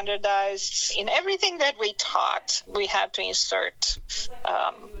was standardized. In everything that we taught, we had to insert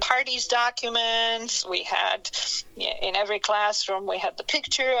parties documents. We had, in every classroom, we had the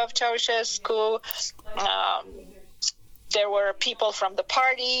picture of Ceausescu. There were people from the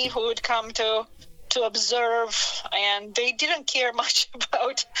party who would come to observe, and they didn't care much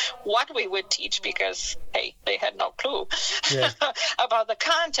about what we would teach because, hey, they had no clue about the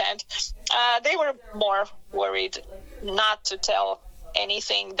content. They were more worried not to tell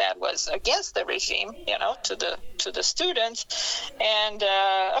anything that was against the regime, to the students, and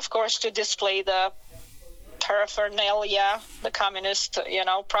of course to display the paraphernalia, the communist,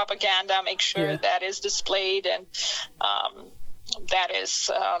 propaganda, make sure that is displayed, and that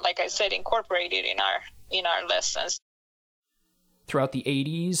is, like I said, incorporated in our lessons. Throughout the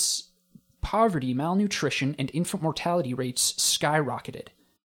 80s, poverty, malnutrition, and infant mortality rates skyrocketed.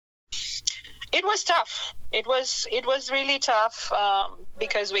 It was tough. It was really tough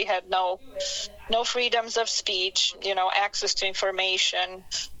because we had no freedoms of speech. Access to information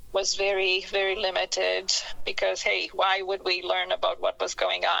was very, very limited because, hey, why would we learn about what was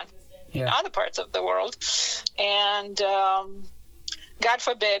going on in other parts of the world? And God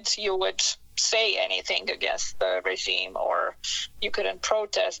forbid you would say anything against the regime, or you couldn't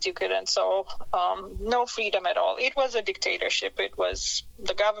protest, you couldn't. So no freedom at all. It was a dictatorship. It was,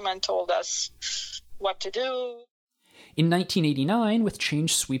 the government told us what to do. In 1989, with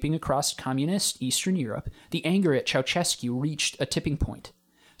change sweeping across communist Eastern Europe, the anger at Ceausescu reached a tipping point.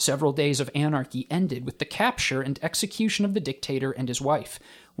 Several days of anarchy ended with the capture and execution of the dictator and his wife.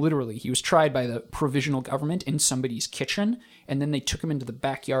 Literally, he was tried by the provisional government in somebody's kitchen, and then they took him into the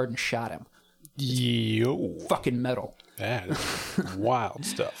backyard and shot him. Yo. Fucking metal. That is wild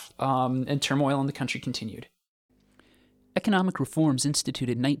stuff. And turmoil in the country continued. Economic reforms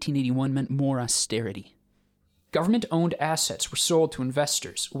instituted in 1981 meant more austerity. Government-owned assets were sold to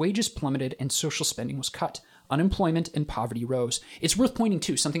investors, wages plummeted, and social spending was cut. Unemployment and poverty rose. It's worth pointing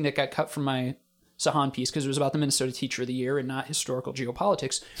to something that got cut from my Sahan piece, because it was about the Minnesota Teacher of the Year and not historical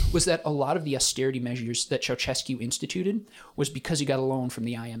geopolitics, was that a lot of the austerity measures that Ceausescu instituted was because he got a loan from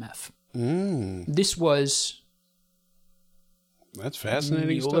the IMF. This was... That's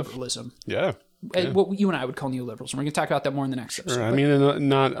fascinating stuff. Neoliberalism. Yeah. What you and I would call neoliberalism. We're going to talk about that more in the next episode. Sure. I mean,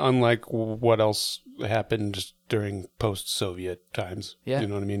 not unlike what else happened during post-Soviet times. Yeah. You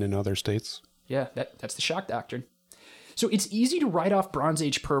know what I mean? In other states. Yeah, that's the shock doctrine. So it's easy to write off Bronze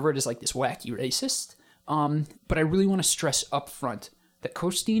Age pervert as like this wacky racist, but I really want to stress up front that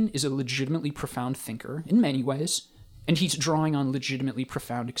Costin is a legitimately profound thinker in many ways, and he's drawing on legitimately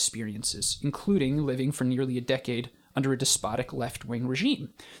profound experiences, including living for nearly a decade under a despotic left-wing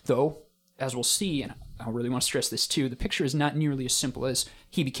regime. Though, as we'll see, and I really want to stress this too, the picture is not nearly as simple as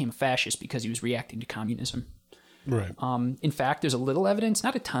he became a fascist because he was reacting to communism. Right. In fact, there's a little evidence,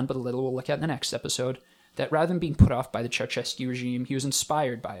 not a ton, but a little we'll look at in the next episode, that rather than being put off by the Ceausescu regime, he was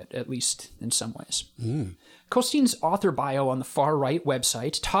inspired by it, at least in some ways. Costin's author bio on the far-right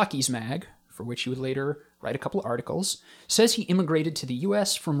website, Talkies Mag, for which he would later write a couple articles, says he immigrated to the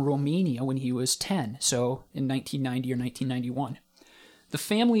U.S. from Romania when he was 10, so in 1990 or 1991. The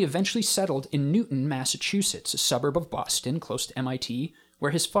family eventually settled in Newton, Massachusetts, a suburb of Boston, close to MIT,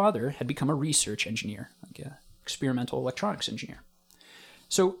 where his father had become a research engineer, like a experimental electronics engineer.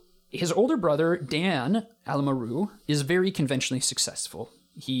 So his older brother, Dan Alamaru, is very conventionally successful.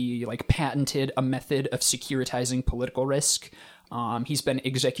 He patented a method of securitizing political risk. He's been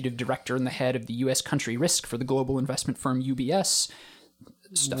executive director and the head of the U.S. country risk for the global investment firm UBS,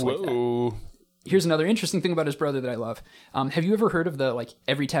 stuff like that. Here's another interesting thing about his brother that I love. Have you ever heard of the,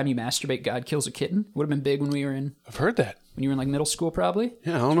 every time you masturbate, God kills a kitten? Would have been big when we were in... I've heard that. When you were in, middle school, probably?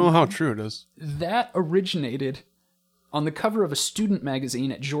 Yeah, I don't know how true it is. That originated on the cover of a student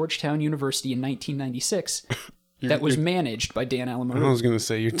magazine at Georgetown University in 1996 that was managed by Dan Alamaru. I was going to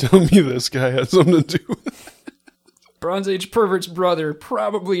say, you're telling me this guy had something to do with it. Bronze Age pervert's brother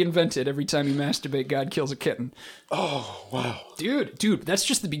probably invented every time you masturbate, God kills a kitten. Oh, wow. Dude, that's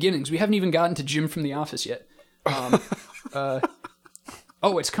just the beginnings. We haven't even gotten to Jim from The Office yet.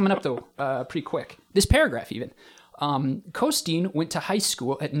 It's coming up, though, pretty quick. This paragraph, even. Costin went to high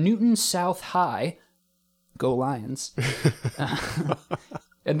school at Newton South High. Go Lions.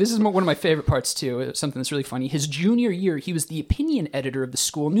 And this is one of my favorite parts, too. It's something that's really funny. His junior year, he was the opinion editor of the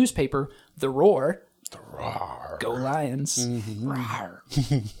school newspaper, The Roar. The Roar. Go Lions. Mm-hmm. Roar.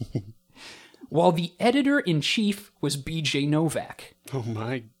 While the editor-in-chief was B.J. Novak. Oh,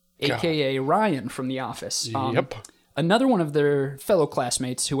 my God. A.K.A. Ryan from The Office. Yep. Another one of their fellow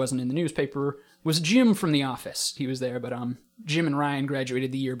classmates who wasn't in the newspaper was Jim from The Office. He was there, but Jim and Ryan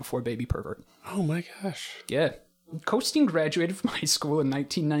graduated the year before Baby Pervert. Oh, my gosh. Yeah. Costin graduated from high school in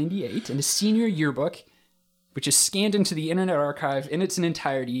 1998, and his senior yearbook, which is scanned into the Internet Archive in its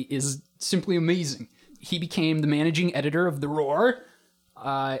entirety, is simply amazing. He became the managing editor of The Roar,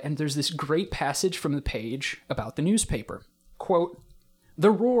 and there's this great passage from the page about the newspaper. Quote,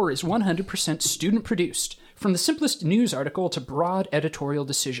 "The Roar is 100% student-produced. From the simplest news article to broad editorial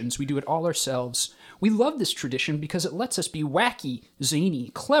decisions, we do it all ourselves. We love this tradition because it lets us be wacky,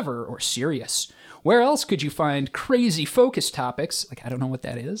 zany, clever, or serious. Where else could you find crazy focus topics, like I don't know what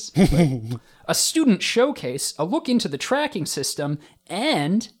that is, but a student showcase, a look into the tracking system,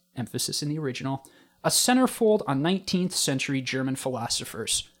 and, emphasis in the original, a centerfold on 19th century German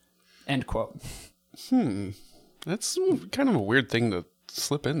philosophers." End quote. That's kind of a weird thing to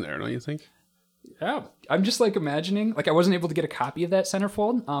slip in there, don't you think? Yeah, I'm just like imagining, like I wasn't able to get a copy of that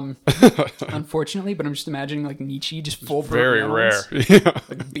centerfold, unfortunately, but I'm just imagining like Nietzsche just full very rare,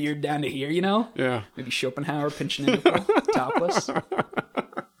 like beard down to here, you know? Yeah. Maybe Schopenhauer pinching a nipple, topless.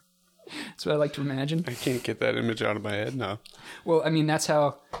 That's what I like to imagine. I can't get that image out of my head now. Well, I mean, that's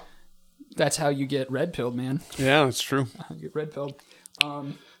how you get red pilled, man. Yeah, that's true. You get red pilled.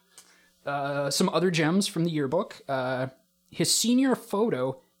 Some other gems from the yearbook. His senior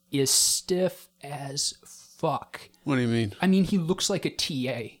photo is stiff as fuck. What do you mean? I mean, he looks like a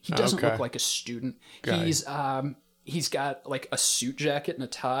TA. He doesn't Okay. look like a student. Got He's got like a suit jacket and a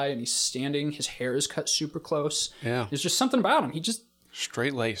tie, and he's standing. His hair is cut super close. Yeah. There's just something about him. He just,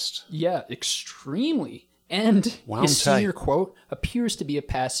 Straight laced. yeah, extremely. And Wound his tight. senior quote appears to be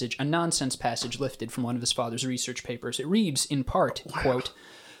a nonsense passage lifted from one of his father's research papers. It reads, in part, quote,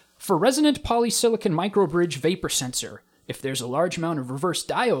 "For resonant polysilicon microbridge vapor sensor, if there's a large amount of reverse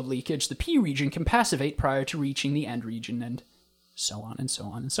diode leakage, the P region can passivate prior to reaching the end region," and so on and so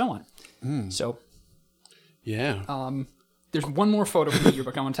on and so on. So Yeah. there's one more photo from the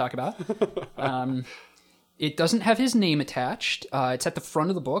yearbook I want to talk about. It doesn't have his name attached. It's at the front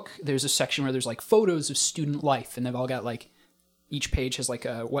of the book. There's a section where there's like photos of student life, and they've all got like, each page has like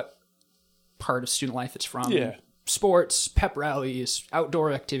what part of student life it's from. Yeah. Sports, pep rallies,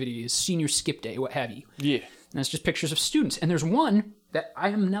 outdoor activities, senior skip day, what have you. Yeah. And it's just pictures of students. And there's one that I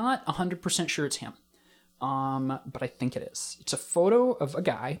am not 100% sure it's him. But I think it is. It's a photo of a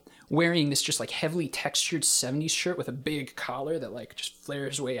guy wearing this just like heavily textured 70s shirt with a big collar that like just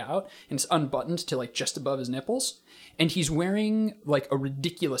flares way out, and it's unbuttoned to like just above his nipples. And he's wearing like a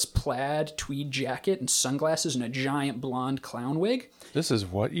ridiculous plaid tweed jacket and sunglasses and a giant blonde clown wig. This is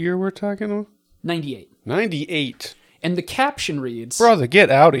what year we're talking about? 98. 98. And the caption reads... Brother, get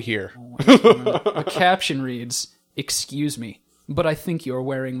out of here. The caption reads, "Excuse me, but I think you're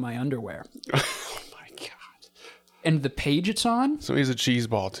wearing my underwear." Oh my God. And the page it's on, So he's a cheese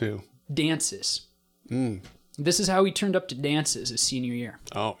ball too. dances. This is how he turned up to dances his senior year.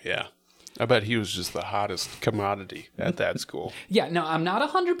 Oh yeah. I bet he was just the hottest commodity at that school. Yeah, no, I'm not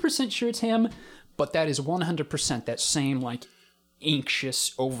 100% sure it's him, but that is 100% that same, like,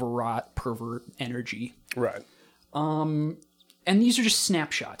 anxious, overwrought, pervert energy. Right. And these are just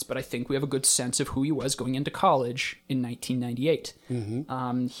snapshots, but I think we have a good sense of who he was going into college in 1998.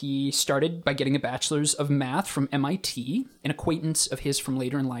 He started by getting a bachelor's of math from MIT. An acquaintance of his from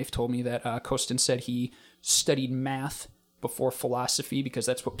later in life told me that Costin said he studied math before philosophy because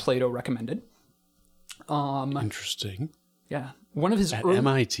that's what Plato recommended. Interesting. Yeah. One of his At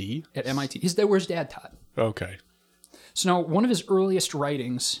MIT? At MIT. That where his dad taught. Okay. So now, one of his earliest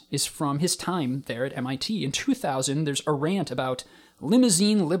writings is from his time there at MIT. In 2000, there's a rant about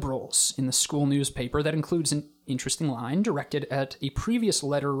limousine liberals in the school newspaper that includes an interesting line directed at a previous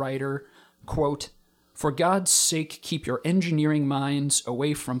letter writer, quote, "For God's sake, keep your engineering minds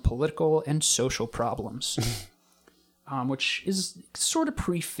away from political and social problems," which is sort of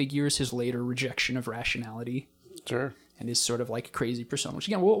prefigures his later rejection of rationality. Sure. And his sort of like crazy persona, which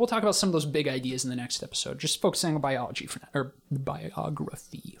again, we'll talk about some of those big ideas in the next episode. Just focusing on biology for now, or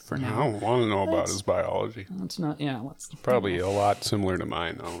biography for I now. don't want to know about his biology. Let's not, yeah, let's. Probably a lot similar to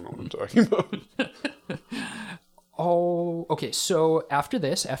mine. I don't know what I'm talking about. Oh, okay. So after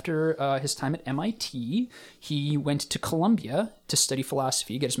this, after his time at MIT, he went to Columbia to study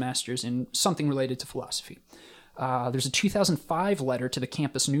philosophy, get his master's in something related to philosophy. There's a 2005 letter to the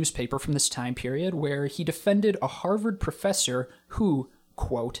campus newspaper from this time period where he defended a Harvard professor who,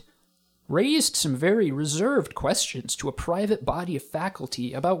 quote, "raised some very reserved questions to a private body of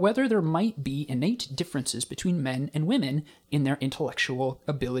faculty about whether there might be innate differences between men and women in their intellectual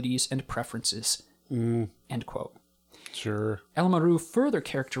abilities and preferences," end quote. Sure. Elmaru further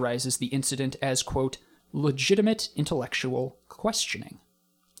characterizes the incident as, quote, "legitimate intellectual questioning,"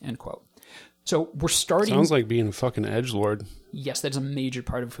 end quote. So we're starting... Sounds like being a fucking edgelord. Yes, that's a major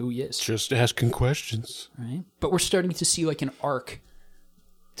part of who he is. Just asking questions. Right? But we're starting to see like an arc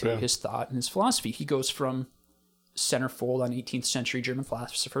to his thought and his philosophy. He goes from centerfold on 18th century German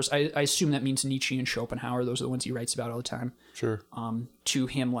philosophers. I assume that means Nietzsche and Schopenhauer. Those are the ones he writes about all the time. Sure. To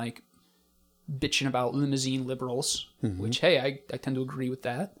him, like, bitching about limousine liberals, which, hey, I tend to agree with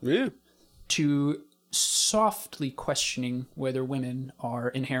that. Yeah. To softly questioning whether women are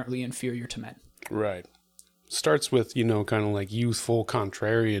inherently inferior to men. Right. Starts with, you know, kind of like youthful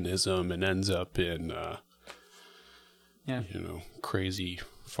contrarianism and ends up in, you know, crazy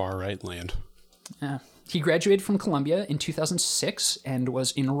far-right land. Yeah. He graduated from Columbia in 2006 and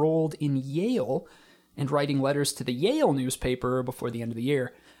was enrolled in Yale and writing letters to the Yale newspaper before the end of the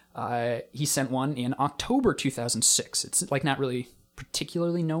year. He sent one in October 2006. It's like not really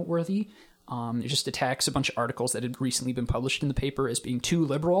particularly noteworthy. It just attacks a bunch of articles that had recently been published in the paper as being too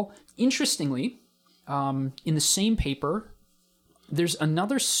liberal. Interestingly, in the same paper, there's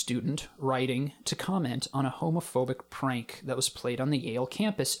another student writing to comment on a homophobic prank that was played on the Yale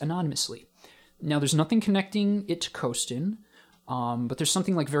campus anonymously. Now, there's nothing connecting it to Costin, but there's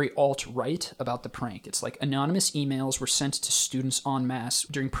something like very alt-right about the prank. It's like anonymous emails were sent to students en masse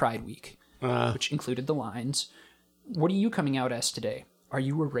during Pride Week, which included the lines, "What are you coming out as today? Are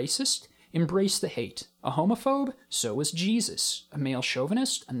you a racist? Embrace the hate. A homophobe? So was Jesus. A male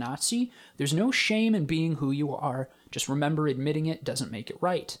chauvinist? A Nazi? There's no shame in being who you are. Just remember admitting it doesn't make it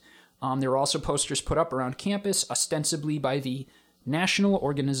right." There were also posters put up around campus, ostensibly by the National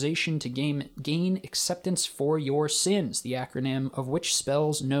Organization to Gain Acceptance for Your Sins, the acronym of which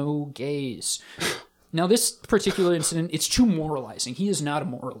spells no gays. Now, this particular incident, it's too moralizing. He is not a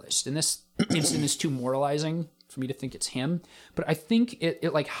moralist, and this incident is too moralizing for me to think it's him. But I think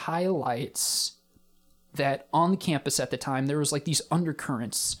it like highlights that on the campus at the time, there was like these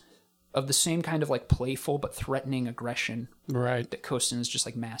undercurrents of the same kind of like playful but threatening aggression that Costin has just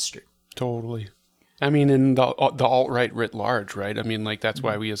like mastered. Totally. I mean, in the alt-right writ large, right? I mean, like, that's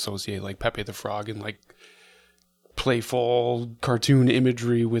why we associate, like, Pepe the Frog and, like, playful cartoon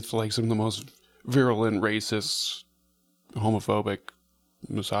imagery with, like, some of the most virulent, racist, homophobic,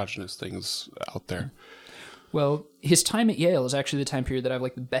 misogynist things out there. Well, his time at Yale is actually the time period that I have,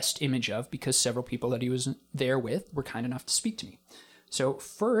 like, the best image of because several people that he was there with were kind enough to speak to me. So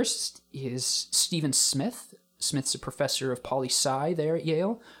first is Stephen Smith. Smith's a professor of poli-sci there at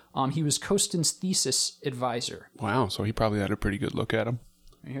Yale. He was Costin's thesis advisor. Wow, so he probably had a pretty good look at him.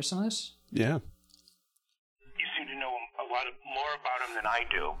 You hear some of this? Yeah. You seem to know a lot more about him than I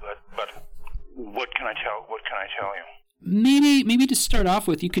do, but what can I tell you? Maybe to start off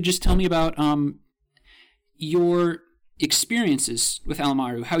with, you could just tell me about your experiences with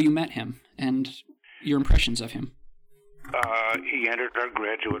Alamaru, how you met him, and your impressions of him. He entered our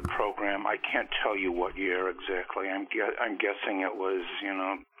graduate program. I can't tell you what year exactly. I'm guessing it was, you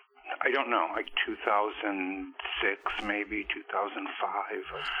know, I don't know, like 2006, maybe 2005,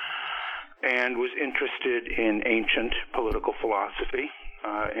 and was interested in ancient political philosophy.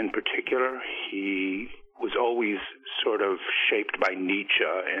 In particular, he was always sort of shaped by Nietzsche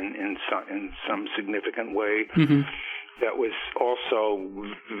in some significant way. Mm-hmm. That was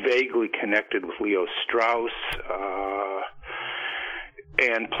also vaguely connected with Leo Strauss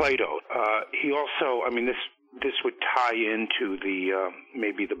and Plato. He also, I mean, this would tie into the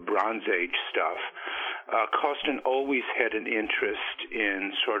maybe the Bronze Age stuff. Costin always had an interest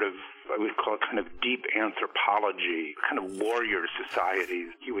in sort of, I would call it kind of deep anthropology, kind of warrior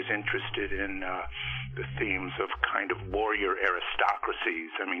societies. He was interested in the themes of kind of warrior aristocracies.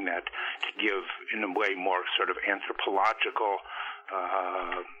 I mean, that to give, in a way, more sort of anthropological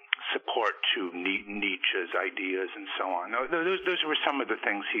support to Nietzsche's ideas and so on. Those were some of the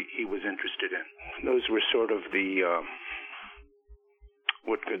things he was interested in. Those were sort of the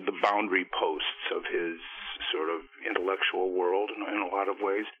boundary posts of his sort of intellectual world in a lot of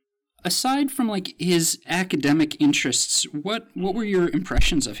ways. Aside from like his academic interests, what were your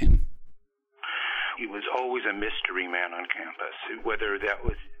impressions of him? He was always a mystery man on campus, whether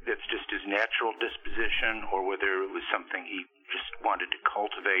that's just his natural disposition or whether it was something he just wanted to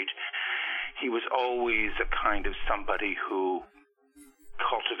cultivate. He was always a kind of somebody who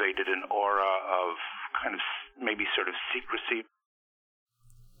cultivated an aura of kind of maybe sort of secrecy.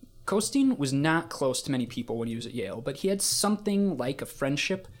 Costin was not close to many people when he was at Yale, but he had something like a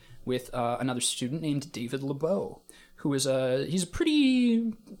friendship with another student named David LeBeau, who is he's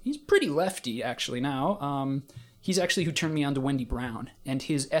pretty lefty actually now. He's actually who turned me on to Wendy Brown, and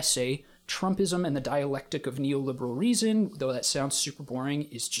his essay Trumpism and the dialectic of neoliberal reason, though that sounds super boring,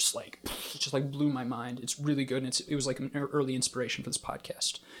 is just like blew my mind. It's really good, and it was like an early inspiration for this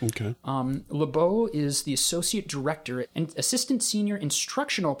podcast. Okay. LeBeau is the associate director and assistant senior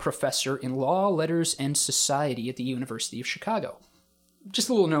instructional professor in law, letters, and society at the University of Chicago. Just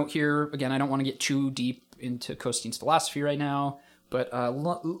a little note here. Again, I don't want to get too deep into Costein's philosophy right now, but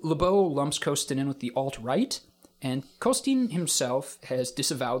LeBeau lumps Costein in with the alt-right, and Costein himself has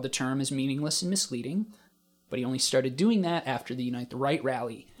disavowed the term as meaningless and misleading, but he only started doing that after the Unite the Right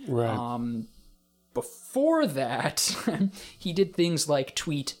rally. Right. Before that, he did things like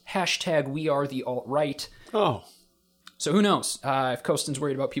tweet #WeAreTheAltRight. Oh. So who knows? If Costein's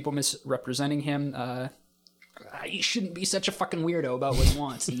worried about people misrepresenting him, he shouldn't be such a fucking weirdo about what he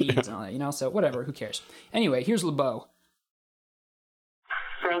wants and needs and all that, you know? So whatever, who cares? Anyway, here's LeBeau.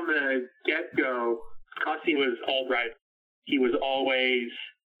 From the get-go, Costine was alt-right. He was always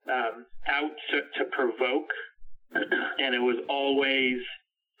out to provoke, and it was always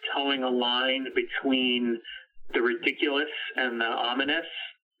towing a line between the ridiculous and the ominous.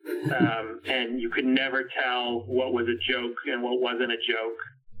 And you could never tell what was a joke and what wasn't a joke.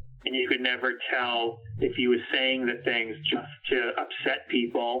 And you could never tell if he was saying the things just to upset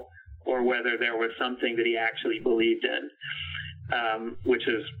people or whether there was something that he actually believed in, which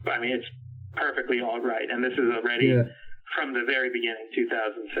is, I mean, it's perfectly all right. And this is already from the very beginning,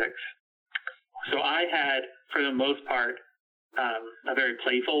 2006. So I had, for the most part, a very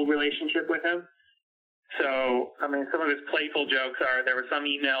playful relationship with him. So, I mean, some of his playful jokes are, there was some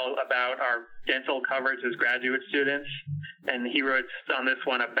email about our dental coverage as graduate students, and he wrote on this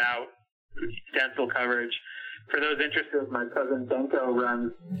one about dental coverage. For those interested, my cousin Benko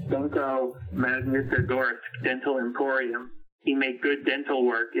runs Benko Magnitogorsk Dental Emporium. He made good dental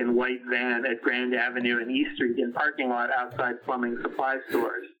work in white van at Grand Avenue and East Street in parking lot outside plumbing supply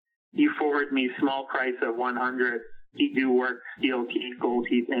stores. You forward me small price of 100. He do work, steel teeth, gold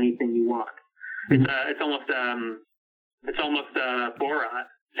teeth, anything you want. It's almost Borat.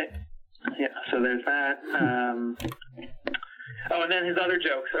 Yeah, so there's that. Oh, and then his other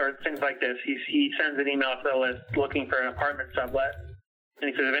jokes are things like this. He sends an email to the list looking for an apartment sublet. And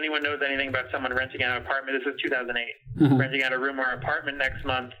he says, if anyone knows anything about someone renting out an apartment, this is 2008, renting out a room or apartment next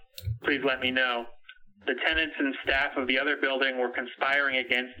month, please let me know. The tenants and staff of the other building were conspiring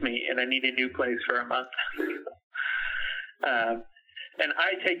against me, and I need a new place for a month. And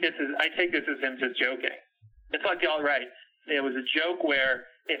I take this as him just joking. It's like the alt-right. It was a joke where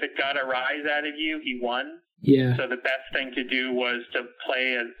if it got a rise out of you, he won. Yeah. So the best thing to do was to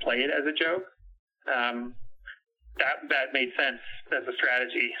play it as a joke. That made sense as a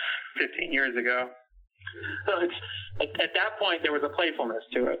strategy 15 years ago. So at that point there was a playfulness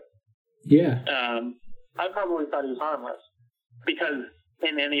to it. Yeah. I probably thought he was harmless because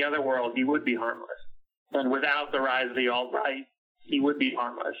in any other world he would be harmless, and without the rise of the alt-right, he would be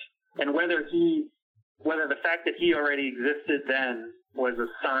harmless. And whether the fact that he already existed then was a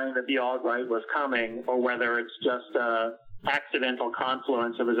sign that the alt-right was coming, or whether it's just a accidental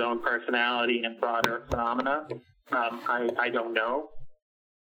confluence of his own personality and broader phenomena, I don't know.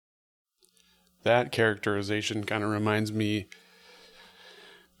 That characterization kind of reminds me,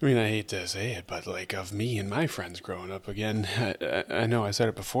 I mean, I hate to say it, but like of me and my friends growing up again. I know I said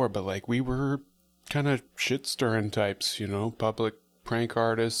it before, but like we were kind of shit-stirring types, you know, public prank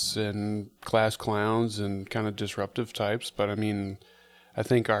artists and class clowns and kind of disruptive types. But I mean, I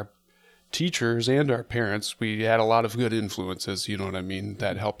think our teachers and our parents, we had a lot of good influences, you know what I mean,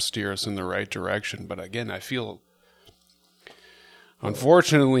 that helped steer us in the right direction. But again,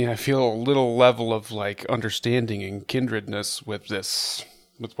 unfortunately, I feel a little level of like understanding and kindredness with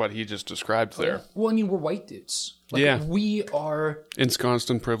what he just described there. Well, I mean, we're white dudes. Like, yeah. We are ensconced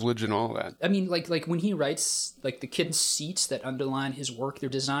in privilege and all that. I mean, like when he writes, like the kid seats that underline his work, they're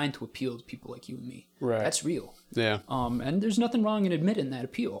designed to appeal to people like you and me. Right. That's real. Yeah. And there's nothing wrong in admitting that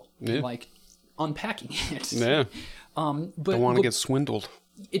appeal. Yeah. And, like unpacking it. Yeah. But don't want to get swindled.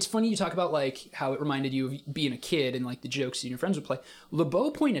 It's funny you talk about like how it reminded you of being a kid and like the jokes that your friends would play. LeBeau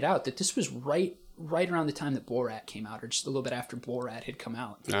pointed out that this was right around the time that Borat came out, or just a little bit after Borat had come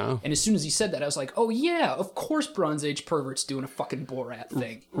out. Oh. And as soon as he said that, I was like, oh yeah, of course Bronze Age perverts doing a fucking Borat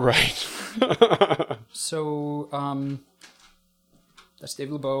thing. Right. So, that's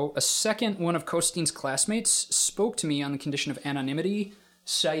David LeBeau. A second one of Costein's classmates spoke to me on the condition of anonymity,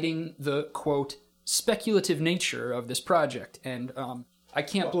 citing the, quote, speculative nature of this project. And I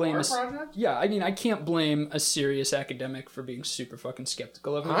can't blame I can't blame a serious academic for being super fucking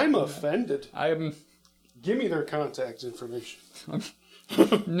skeptical of it. I'm offended. Give me their contact information.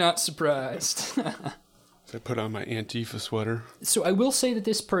 I'm not surprised. I put on my Antifa sweater. So I will say that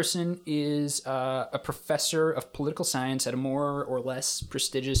this person is a professor of political science at a more or less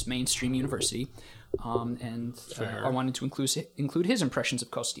prestigious mainstream university, and I wanted to include his impressions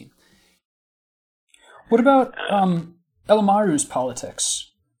of Costin. What about Elamaru's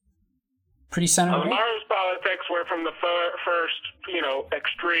politics? Pretty center right? Elamaru's politics were from the first,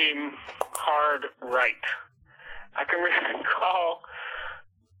 extreme hard right. I can recall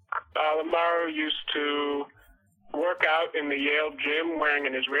Elamaru used to work out in the Yale gym wearing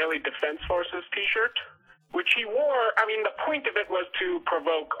an Israeli Defense Forces t-shirt, which he wore. I mean, the point of it was to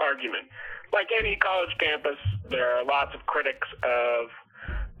provoke argument. Like any college campus, there are lots of critics of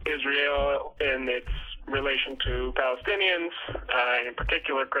Israel in its relation to Palestinians, in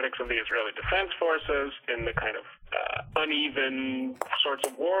particular critics of the Israeli Defense Forces in the kind of uneven sorts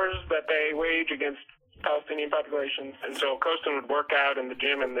of wars that they wage against Palestinian populations. And so Costin would work out in the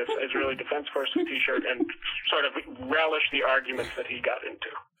gym in this Israeli Defense Forces t-shirt and sort of relish the arguments that he got into.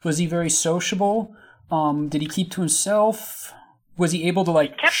 Was he very sociable? Did he keep to himself? Was he able to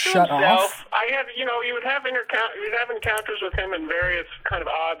shut off? I had, you would have encounters with him in various kind of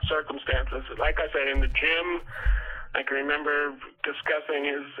odd circumstances. Like I said, in the gym, I can remember discussing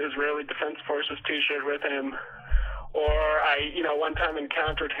his Israeli Defense Forces t-shirt with him. Or I, one time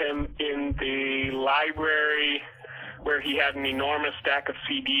encountered him in the library where he had an enormous stack of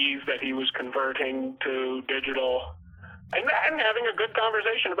CDs that he was converting to digital. And having a good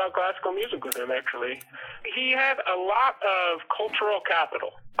conversation about classical music with him, actually. He had a lot of cultural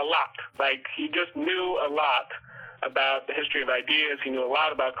capital. A lot. He just knew a lot about the history of ideas. He knew a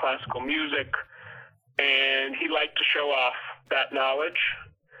lot about classical music. And he liked to show off that knowledge.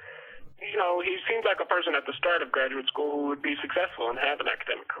 He seemed like a person at the start of graduate school who would be successful and have an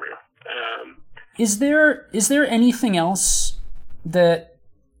academic career. Is there anything else that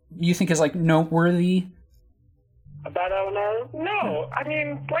you think is noteworthy about Elamaru? No. I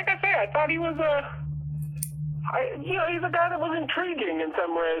mean, like I say, I thought he was he's a guy that was intriguing in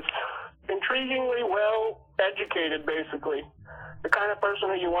some ways. Intriguingly well educated, basically. The kind of person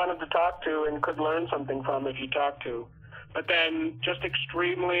who you wanted to talk to and could learn something from if you talked to. But then just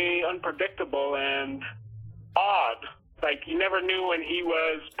extremely unpredictable and odd. You never knew when he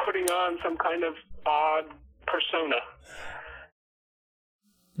was putting on some kind of odd persona.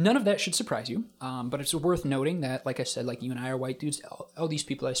 None of that should surprise you, but it's worth noting that, like I said, you and I are white dudes. All these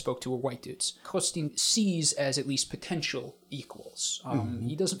people I spoke to were white dudes. Costin sees as at least potential equals.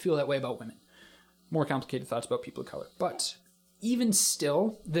 He doesn't feel that way about women. More complicated thoughts about people of color. But even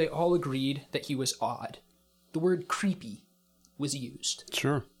still, they all agreed that he was odd. The word creepy was used.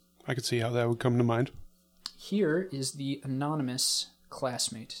 Sure. I could see how that would come to mind. Here is the anonymous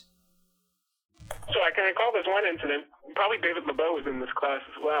classmate. So I can recall this one incident. Probably David LeBeau was in this class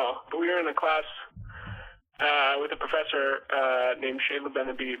as well. But we were in a class with a professor named Shayla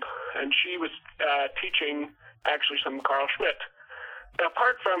Ben-Habib, and she was teaching actually some Carl Schmitt.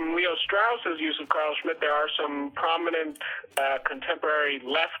 Apart from Leo Strauss's use of Carl Schmitt, there are some prominent contemporary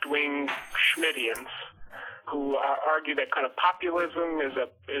left-wing Schmittians who argue that kind of populism is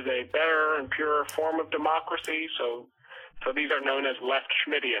a better and purer form of democracy. So these are known as left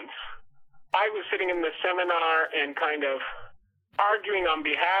Schmittians. I was sitting in the seminar and kind of arguing on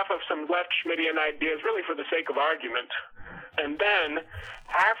behalf of some left Schmittian ideas, really for the sake of argument. And then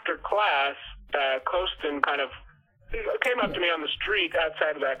after class, Costin kind of came up to me on the street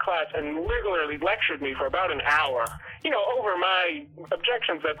outside of that class and literally lectured me for about an hour, over my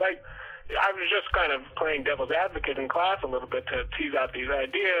objections that I was just kind of playing devil's advocate in class a little bit to tease out these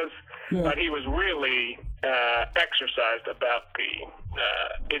ideas, but he was really exercised about the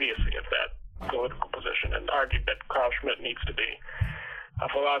idiocy of that political position and argued that Carl Schmitt needs to be a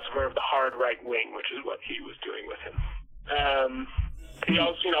philosopher of the hard right wing, which is what he was doing with him. He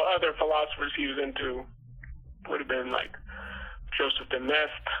also, other philosophers he was into would have been Joseph de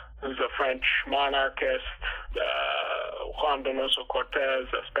Maistre, who's a French monarchist, Juan Donoso Cortez,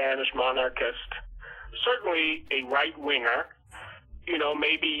 a Spanish monarchist, certainly a right-winger,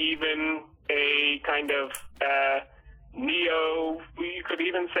 maybe even a kind of you could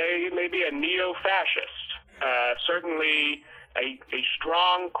even say maybe a neo-fascist, certainly a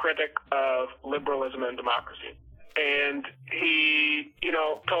strong critic of liberalism and democracy. And he,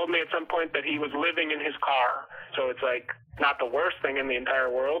 told me at some point that he was living in his car. So it's not the worst thing in the entire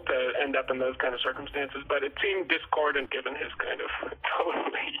world to end up in those kind of circumstances, but it seemed discordant given his kind of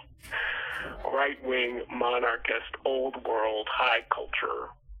totally right-wing, monarchist, old world, high culture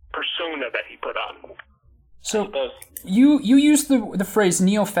persona that he put on. So you used the phrase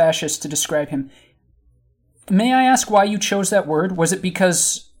neo-fascist to describe him. May I ask why you chose that word? Was it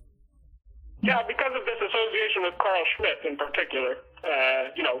because... Yeah, because of this association mention of Carl Schmitt in particular,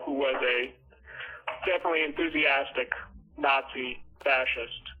 who was a definitely enthusiastic Nazi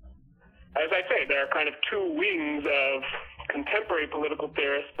fascist. As I say, there are kind of two wings of contemporary political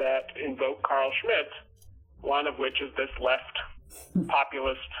theorists that invoke Carl Schmitt, one of which is this left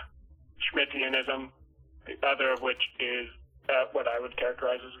populist Schmittianism, the other of which is what I would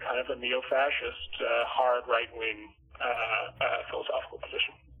characterize as kind of a neo-fascist, hard right-wing philosophical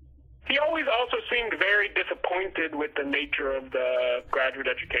position. He always also seemed very disappointed with the nature of the graduate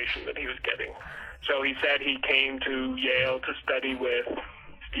education that he was getting. So he said he came to Yale to study with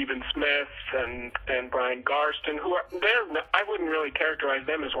Stephen Smith and Brian Garston, who are I wouldn't really characterize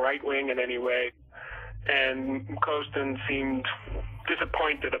them as right-wing in any way. And Costin seemed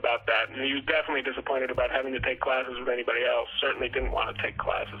disappointed about that. And he was definitely disappointed about having to take classes with anybody else. Certainly didn't want to take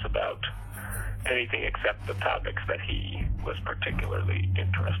classes about anything except the topics that he was particularly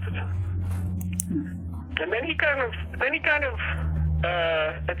interested in. And then he kind of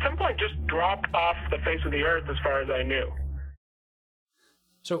at some point just dropped off the face of the earth as far as I knew.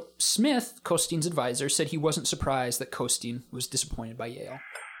 So Smith, Costein's advisor, said he wasn't surprised that Costein was disappointed by Yale.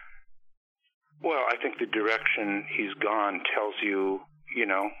 Well, I think the direction he's gone tells you,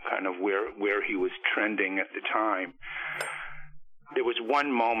 kind of where he was trending at the time. There was one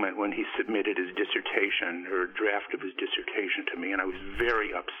moment when he submitted his dissertation, or a draft of his dissertation to me, and I was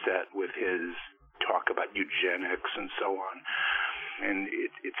very upset with his talk about eugenics and so on. And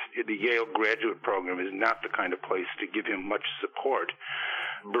the Yale graduate program is not the kind of place to give him much support.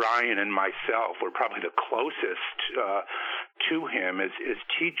 Brian and myself were probably the closest to him as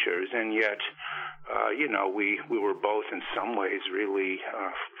teachers, and yet, we were both in some ways really,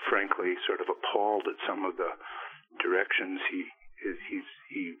 frankly, sort of appalled at some of the directions he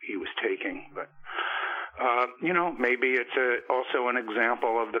was taking. But maybe it's also an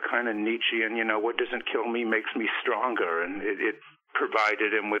example of the kind of Nietzschean, what doesn't kill me makes me stronger, and it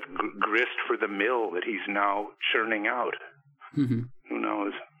provided him with grist for the mill that he's now churning out. Mm-hmm. Who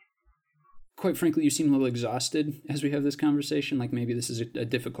knows? Quite frankly, you seem a little exhausted as we have this conversation. Like maybe this is a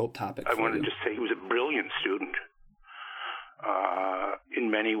difficult topic. I wanted to say he was a brilliant student. In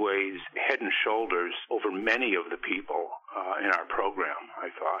many ways, head and shoulders over many of the people in our program, I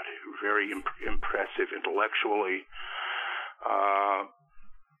thought. Very impressive intellectually.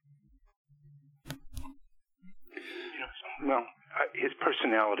 His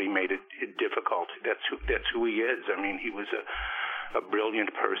personality made it difficult. That's who he is. I mean, he was a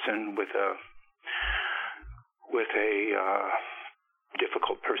brilliant person with a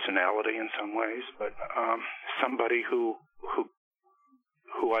difficult personality in some ways, but somebody who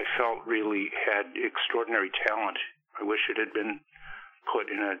I felt really had extraordinary talent. I wish it had been put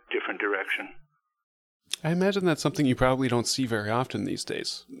in a different direction. I imagine that's something you probably don't see very often these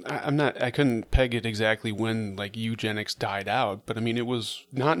days. I couldn't peg it exactly when eugenics died out, but I mean, it was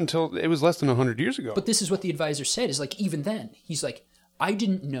less than 100 years ago. But this is what the advisor said, is even then, he's like, I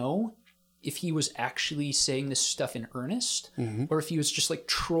didn't know if he was actually saying this stuff in earnest, mm-hmm. or if he was just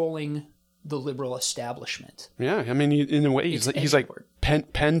trolling the liberal establishment. Yeah, I mean, in a way, he's like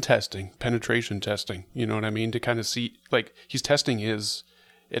pen testing, penetration testing, you know what I mean? To kind of see, he's testing his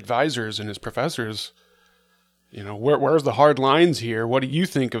advisors and his professors. Where's the hard lines here? What do you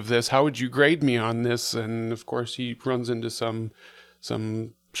think of this? How would you grade me on this? And of course, he runs into some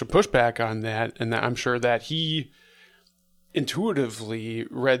pushback on that, and I'm sure that he intuitively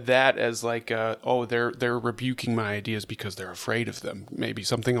read that as they're rebuking my ideas because they're afraid of them. Maybe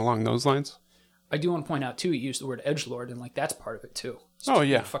something along those lines. I do want to point out too, he used the word edgelord, and that's part of it too.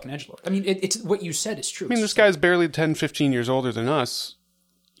 Yeah, fucking edgelord. I mean, it's what you said is true. I mean, this guy's barely 10, 15 years older than us.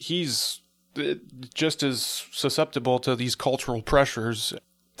 He's just as susceptible to these cultural pressures,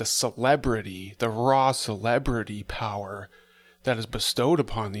 the raw celebrity power that is bestowed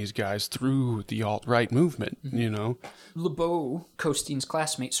upon these guys through the alt-right movement, LeBeau, Costein's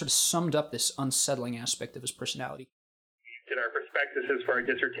classmate, sort of summed up this unsettling aspect of his personality. Did our prospectuses for our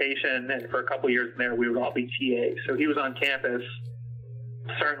dissertation, and for a couple of years there, we would all be TAs. So he was on campus,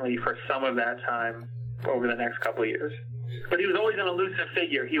 certainly for some of that time, over the next couple of years. But he was always an elusive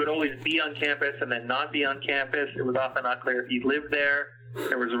figure. He would always be on campus and then not be on campus. It was often not clear if he lived there.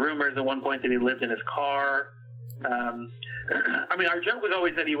 There was rumors at one point that he lived in his car. Our joke was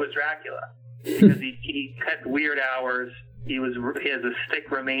always that he was Dracula because he kept weird hours. He has a thick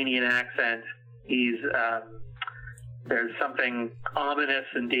Romanian accent. There's something ominous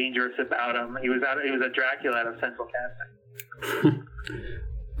and dangerous about him. He was a Dracula out of Central Casting.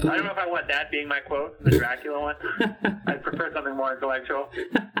 I don't know if I want that being my quote, the Dracula one. I'd prefer something more intellectual.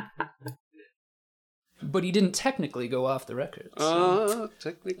 But he didn't technically go off the record.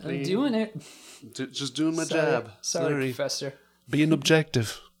 Technically. I'm doing it. Just doing my Sorry. job. Sorry, Professor. Being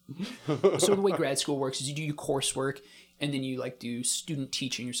objective. So the way grad school works is you do your coursework, and then you like do student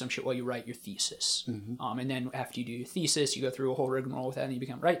teaching or some shit while you write your thesis. And then after you do your thesis, you go through a whole rigmarole with that, and you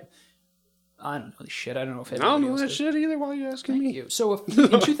become I don't know this shit. I don't know if I don't know that shit either. Why are you asking me? You. So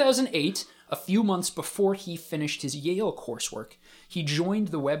in 2008, a few months before he finished his Yale coursework, he joined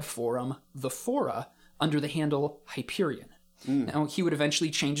the web forum The Fora under the handle Hyperion. Now he would eventually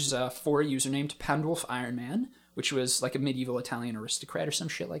change his Fora username to Poundwolf Ironman, which was like a medieval Italian aristocrat or some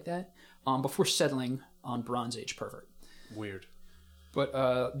shit like that, before settling on Bronze Age Pervert. Weird. But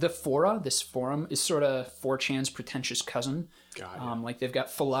the Fora, this forum, is sort of 4chan's pretentious cousin. Like they've got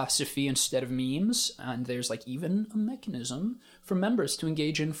philosophy instead of memes, and there's like even a mechanism for members to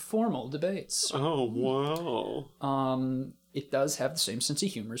engage in formal debates. Oh, wow. It does have the same sense of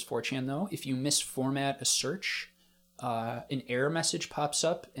humor as 4chan, though. If you misformat a search, an error message pops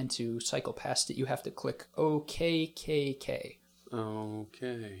up, and to cycle past it, you have to click OKKK.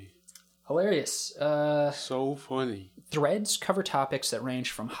 Okay. Hilarious. So funny. Threads cover topics that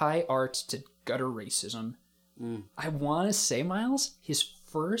range from high art to gutter racism. I want to say, Miles, his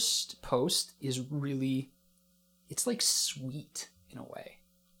first post is really, it's like sweet in a way.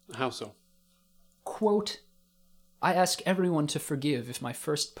 How so? Quote, I ask everyone to forgive if my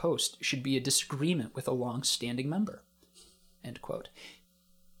first post should be a disagreement with a long-standing member. End quote.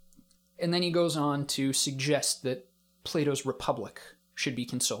 And then he goes on to suggest that Plato's Republic should be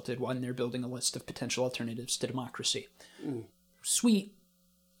consulted when they're building a list of potential alternatives to democracy. Sweet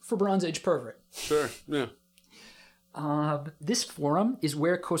for Bronze Age Pervert. Sure, yeah. This forum is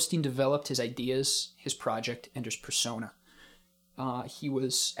where Costin developed his ideas, his project, and his persona. He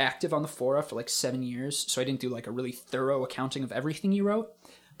was active on the fora for like 7 years, so I didn't do like a really thorough accounting of everything he wrote,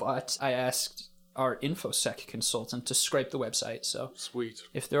 but I asked our InfoSec consultant to scrape the website, so sweet.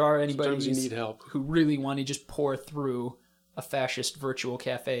 If there are anybody Sometimes you need help who really want to just pour through a fascist virtual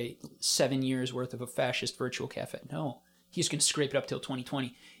cafe, 7 years worth of a fascist virtual cafe, no, he's going to scrape it up till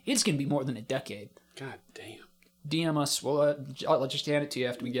 2020. It's going to be more than a decade. God damn. DM us. Well, I'll just hand it to you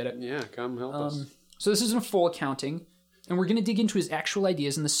after we get it. Yeah, come help us. So this isn't a full accounting, and we're going to dig into his actual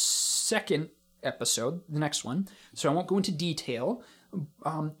ideas in the second episode, the next one. So I won't go into detail,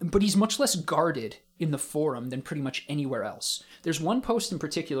 but he's much less guarded in the forum than pretty much anywhere else. There's one post in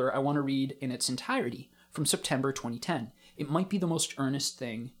particular I want to read in its entirety from September 2010. It might be the most earnest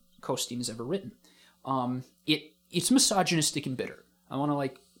thing Costin has ever written. It's misogynistic and bitter.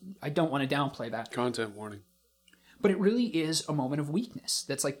 I don't want to downplay that. Content warning. But it really is a moment of weakness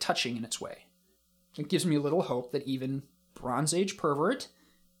that's like touching in its way. It gives me a little hope that even Bronze Age Pervert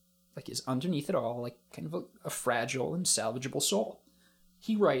like is underneath it all, like kind of a fragile and salvageable soul.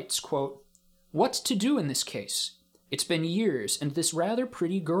 He writes, quote, "What to do in this case? It's been years, and this rather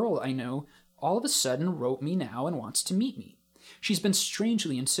pretty girl I know all of a sudden wrote me now and wants to meet me. She's been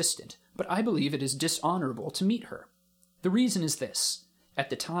strangely insistent, but I believe it is dishonorable to meet her. The reason is this. At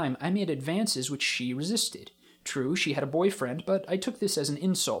the time, I made advances which she resisted. True, she had a boyfriend, but I took this as an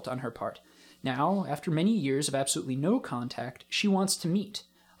insult on her part. Now, after many years of absolutely no contact, she wants to meet.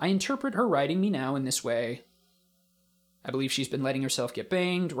 I interpret her writing me now in this way. I believe she's been letting herself get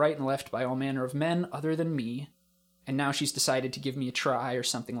banged right and left by all manner of men other than me, and now she's decided to give me a try or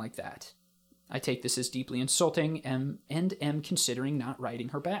something like that. I take this as deeply insulting and am considering not writing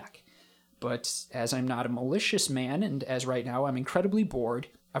her back. But as I'm not a malicious man, and as right now I'm incredibly bored,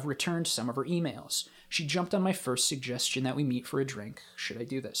 I've returned some of her emails. She jumped on my first suggestion that we meet for a drink. Should I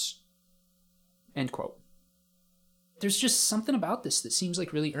do this?" End quote. There's just something about this that seems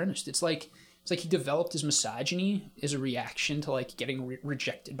like really earnest. It's like he developed his misogyny as a reaction to like getting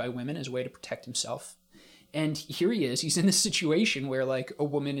rejected by women as a way to protect himself. And here he is. He's in this situation where like a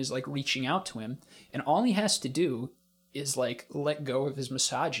woman is like reaching out to him, and all he has to do is like let go of his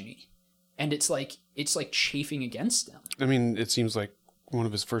misogyny. And it's like chafing against them. I mean, it seems like one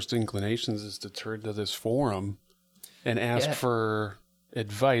of his first inclinations is to turn to this forum and ask for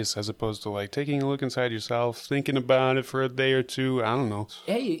advice as opposed to like taking a look inside yourself, thinking about it for a day or two. I don't know.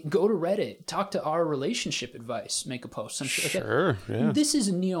 Hey, go to Reddit, talk to our relationship advice, make a post. Some shit like that. Yeah. This is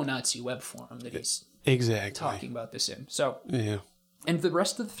a neo-Nazi web forum that he's talking about this in. So yeah. And the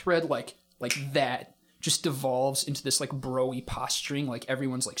rest of the thread, like that, just devolves into this like bro-y posturing. Like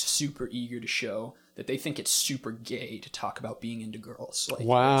everyone's like super eager to show that they think it's super gay to talk about being into girls. Like,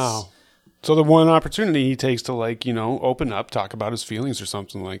 wow. So the one opportunity he takes to like, open up, talk about his feelings or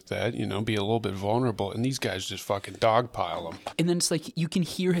something like that, be a little bit vulnerable. And these guys just fucking dogpile him. And then it's like you can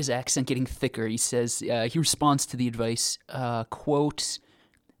hear his accent getting thicker. He says, he responds to the advice, quote,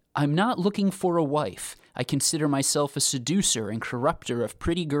 "I'm not looking for a wife. I consider myself a seducer and corrupter of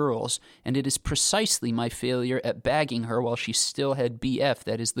pretty girls, and it is precisely my failure at bagging her while she still had BF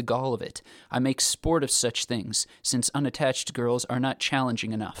that is the gall of it. I make sport of such things, since unattached girls are not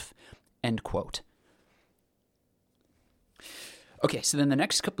challenging enough." End quote. Okay, so then the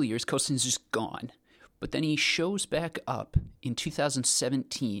next couple of years, Costin's just gone. But then he shows back up in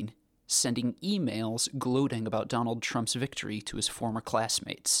 2017, sending emails gloating about Donald Trump's victory to his former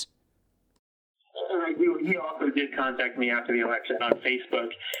classmates. He also did contact me after the election on Facebook.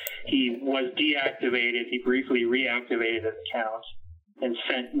 He was deactivated. He briefly reactivated his account and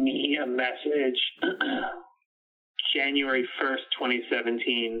sent me a message January 1st,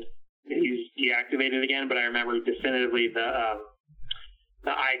 2017. He's deactivated again, but I remember definitively the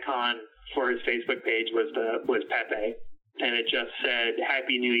icon for his Facebook page was Pepe, and it just said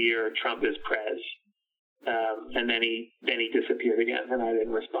 "Happy New Year, Trump is Prez," and then he disappeared again, and I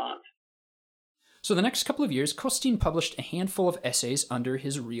didn't respond. So the next couple of years, Costin published a handful of essays under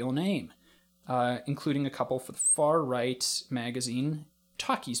his real name, including a couple for the far-right magazine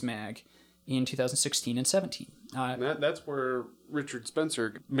Talkies Mag in 2016 and 17. That's where Richard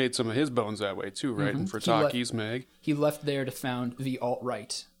Spencer made some of his bones that way too, right? And for Talkies Mag. He left there to found The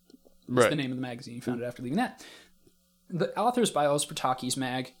Alt-Right. That's Right. the name of the magazine. He founded after leaving that. The author's bios for Talkies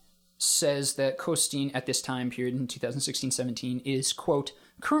Mag says that Costin at this time period in 2016-17 is, quote,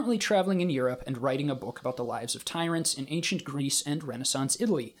 currently traveling in Europe and writing a book about the lives of tyrants in ancient Greece and Renaissance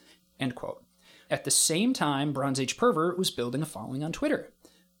Italy, end quote. At the same time, Bronze Age Pervert was building a following on Twitter.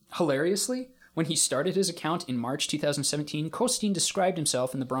 Hilariously, when he started his account in March 2017, Costin described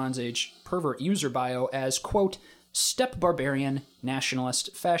himself in the Bronze Age Pervert user bio as, quote, steppe barbarian,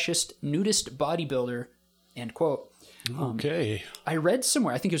 nationalist, fascist, nudist bodybuilder, end quote. Okay. I read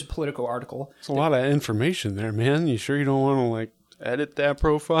somewhere, I think it was a Politico article. It's a lot of information there, man. You sure you don't want to, like, edit that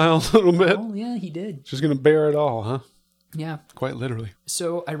profile a little bit? Oh, yeah, he did. Just going to bear it all, huh? Yeah. Quite literally.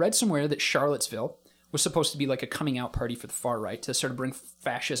 So I read somewhere that Charlottesville was supposed to be like a coming out party for the far right to sort of bring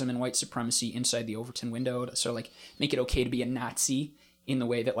fascism and white supremacy inside the Overton window, to sort of like make it okay to be a Nazi in the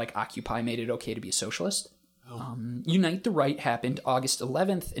way that like Occupy made it okay to be a socialist. Unite the Right happened August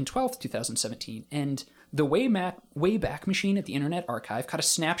 11th and 12th, 2017, and the Wayback Machine at the Internet Archive caught a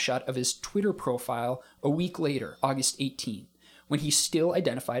snapshot of his Twitter profile a week later, August 18, when he still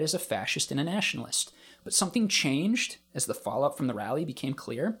identified as a fascist and a nationalist. But something changed as the fallout from the rally became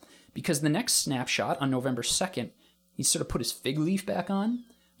clear, because the next snapshot on November 2nd, he sort of put his fig leaf back on.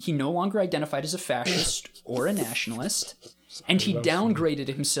 He no longer identified as a fascist or a nationalist, and he downgraded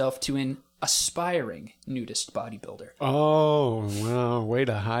himself to an aspiring nudist bodybuilder. Oh, well, way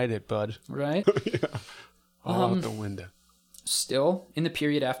to hide it, bud. Right? Yeah. All out the window. Still, in the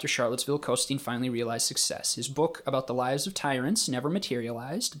period after Charlottesville, Costin finally realized success. His book about the lives of tyrants never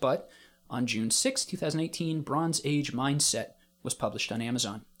materialized, but on June 6, 2018, Bronze Age Mindset was published on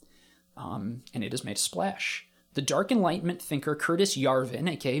Amazon. And it has made a splash. The Dark Enlightenment thinker Curtis Yarvin,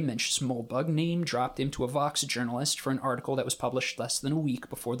 aka Mencius Moldbug, name-dropped him to a Vox journalist for an article that was published less than a week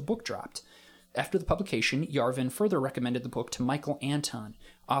before the book dropped. After the publication, Yarvin further recommended the book to Michael Anton,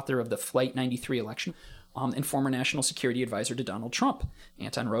 author of the Flight 93 election, and former national security advisor to Donald Trump.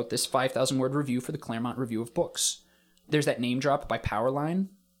 Anton wrote this 5,000-word review for the Claremont Review of Books. There's that name drop by Powerline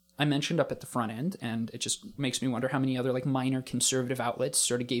I mentioned up at the front end, and it just makes me wonder how many other like minor conservative outlets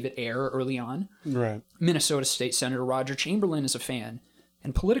sort of gave it air early on. Right. Minnesota State Senator Roger Chamberlain is a fan,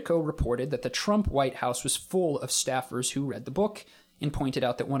 and Politico reported that the Trump White House was full of staffers who read the book and pointed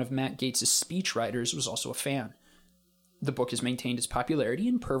out that one of Matt Gaetz' speechwriters was also a fan. The book has maintained its popularity,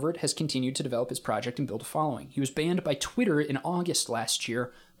 and Pervert has continued to develop his project and build a following. He was banned by Twitter in August last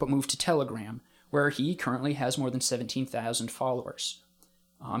year, but moved to Telegram, where he currently has more than 17,000 followers.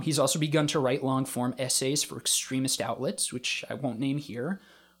 He's also begun to write long-form essays for extremist outlets, which I won't name here,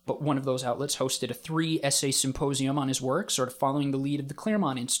 but one of those outlets hosted a 3-essay symposium on his work, sort of following the lead of the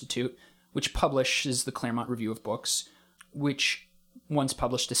Claremont Institute, which publishes the Claremont Review of Books, which once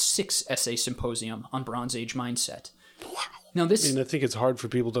published a 6-essay symposium on Bronze Age mindset. Wow. Now this, I think it's hard for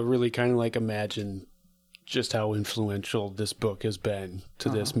people to really kind of like imagine just how influential this book has been to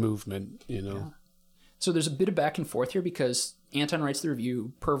this movement, you know. Yeah. So there's a bit of back and forth here because Anton writes the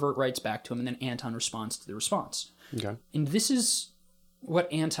review, Pervert writes back to him, and then Anton responds to the response. Okay. And this is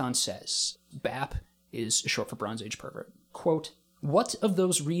what Anton says. BAP is short for Bronze Age Pervert. Quote, "What of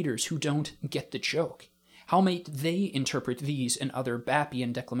those readers who don't get the joke? How might they interpret these and other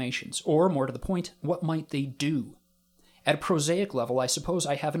BAPian declamations? Or, more to the point, what might they do? At a prosaic level, I suppose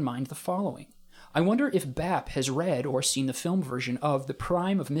I have in mind the following. I wonder if BAP has read or seen the film version of The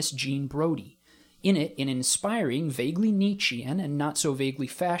Prime of Miss Jean Brodie. In it, an inspiring, vaguely Nietzschean and not so vaguely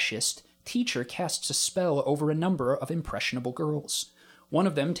fascist teacher casts a spell over a number of impressionable girls. One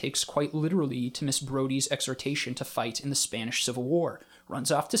of them takes quite literally to Miss Brodie's exhortation to fight in the Spanish Civil War,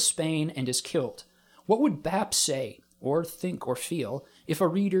 runs off to Spain, and is killed. What would Bap say, or think or feel, if a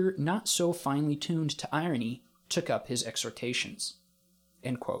reader not so finely tuned to irony took up his exhortations?"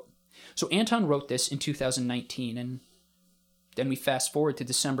 End quote. So Anton wrote this in 2019, and then we fast forward to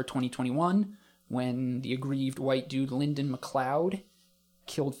December 2021, when the aggrieved white dude Lyndon McLeod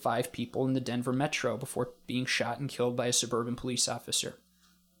killed 5 people in the Denver metro before being shot and killed by a suburban police officer.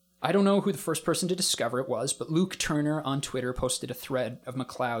 I don't know who the first person to discover it was, but Luke Turner on Twitter posted a thread of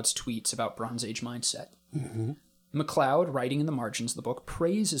McLeod's tweets about Bronze Age mindset. Mm-hmm. McLeod, writing in the margins of the book,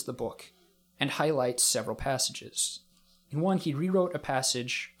 praises the book and highlights several passages. In one, he rewrote a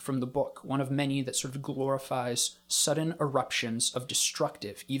passage from the book, one of many that sort of glorifies sudden eruptions of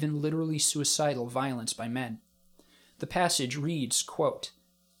destructive, even literally suicidal violence by men. The passage reads, quote,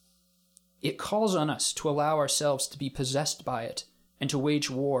 "It calls on us to allow ourselves to be possessed by it and to wage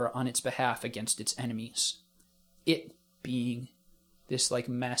war on its behalf against its enemies." It being this like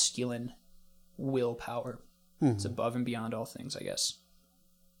masculine willpower. It's above and beyond all things, I guess.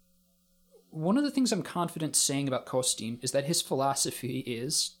 One of the things I'm confident saying about Costin is that his philosophy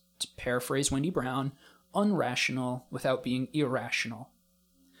is, to paraphrase Wendy Brown, unrational without being irrational.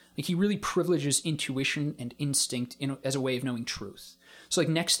 Like, he really privileges intuition and instinct as a way of knowing truth. So, like,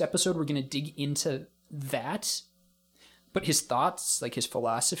 next episode, we're going to dig into that. But his thoughts, like his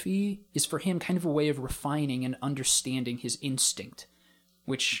philosophy, is for him kind of a way of refining and understanding his instinct,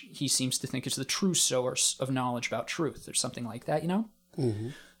 which he seems to think is the true source of knowledge about truth, or something like that, you know? Mm-hmm.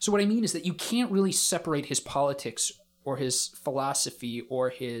 So what I mean is that you can't really separate his politics or his philosophy or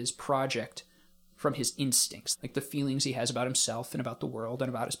his project from his instincts, like the feelings he has about himself and about the world and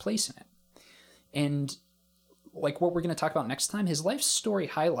about his place in it. And like what we're going to talk about next time, his life story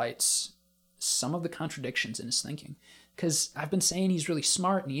highlights some of the contradictions in his thinking. Because I've been saying he's really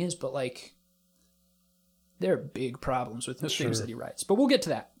smart, and he is, but like, there are big problems with the things that he writes. But we'll get to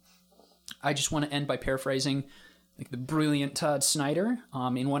that. I just want to end by paraphrasing like the brilliant Todd Snyder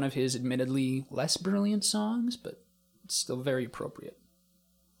in one of his admittedly less brilliant songs, but it's still very appropriate.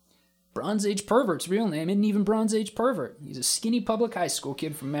 Bronze Age Pervert's real name isn't even Bronze Age Pervert. He's a skinny public high school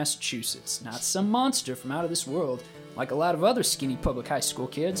kid from Massachusetts, not some monster from out of this world. Like a lot of other skinny public high school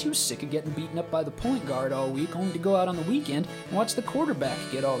kids, he was sick of getting beaten up by the point guard all week, only to go out on the weekend and watch the quarterback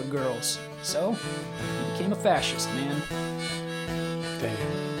get all the girls. So, he became a fascist, man.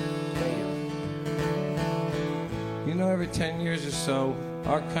 Damn. You know, every 10 years or so,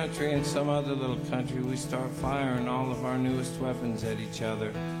 our country and some other little country, we start firing all of our newest weapons at each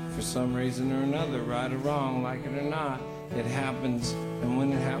other. For some reason or another, right or wrong, like it or not, it happens. And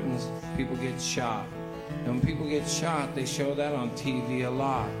when it happens, people get shot. And when people get shot, they show that on TV a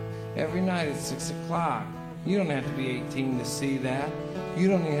lot. Every night at 6 o'clock. You don't have to be 18 to see that. You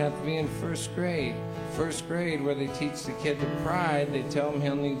don't even have to be in first grade. First grade, where they teach the kid to pride, they tell him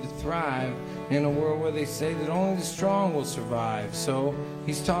he'll need to thrive in a world where they say that only the strong will survive. So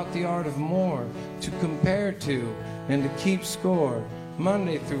he's taught the art of more, to compare to, and to keep score.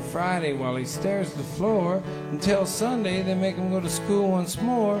 Monday through Friday while he stares at the floor, until Sunday they make him go to school once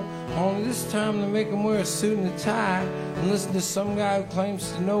more, only this time they make him wear a suit and a tie and listen to some guy who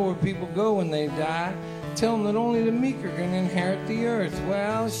claims to know where people go when they die, tell him that only the meek are going to inherit the earth.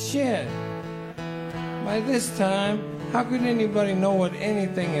 Well, shit. By this time, how could anybody know what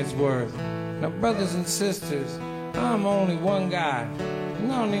anything is worth? Now, brothers and sisters, I'm only one guy,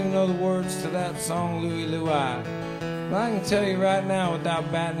 and I don't even know the words to that song, Louie Louie. But I can tell you right now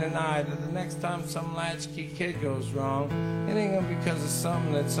without batting an eye that the next time some latchkey kid goes wrong, it ain't gonna be because of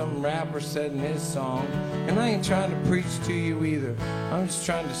something that some rapper said in his song. And I ain't trying to preach to you either. I'm just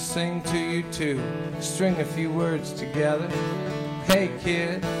trying to sing to you too. String a few words together. Hey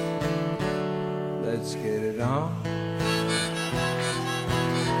kid, let's get it on.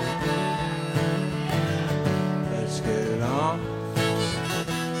 Let's get it on.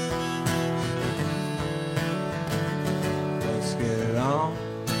 Let's get it on.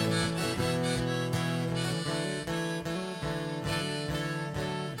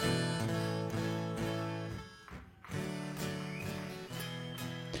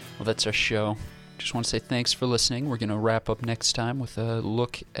 Well, that's our show. Just want to say thanks for listening. We're going to wrap up next time with a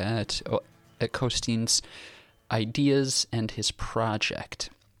look at Costin's ideas and his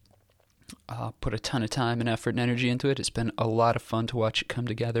project. Put a ton of time and effort and energy into it. It's been a lot of fun to watch it come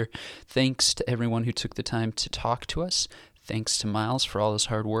together. Thanks to everyone who took the time to talk to us. Thanks to Miles for all his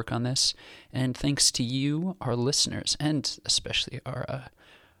hard work on this. And thanks to you, our listeners, and especially our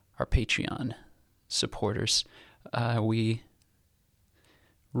Patreon supporters. We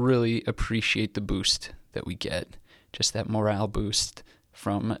really appreciate the boost that we get, just that morale boost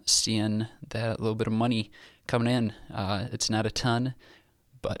from seeing that little bit of money coming in. It's not a ton,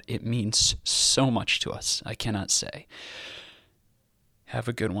 but it means so much to us, I cannot say. Have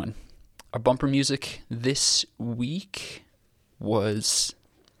a good one. Our bumper music this week was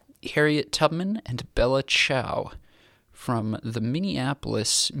Harriet Tubman and Bella Chow from the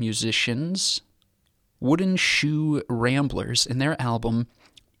Minneapolis musicians Wooden Shoe Ramblers in their album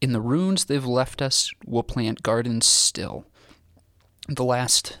In the Ruins They've Left Us, We'll Plant Gardens Still. The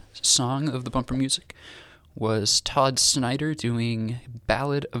last song of the bumper music was Todd Snyder doing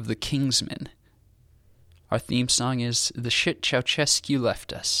Ballad of the Kingsmen. Our theme song is The Shit Ceausescu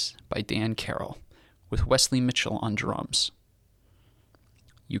Left Us by Dan Carroll, with Wesley Mitchell on drums.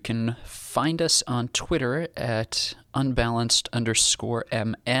 You can find us on Twitter at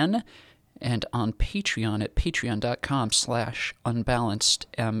unbalanced_MN and on Patreon at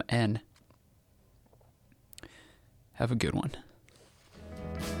patreon.com/unbalancedmn. Have a good one.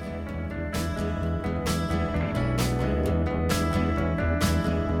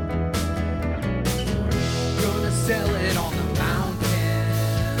 Gonna sell it on the mountain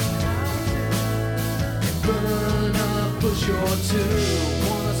and burn a bush or two.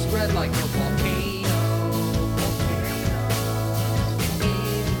 Wanna spread like a volcano.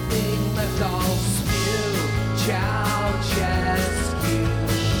 Anything left I'll spew. Ceausescu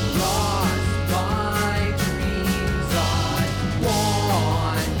lost my dreams. I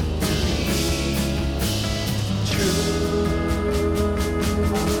want to be true.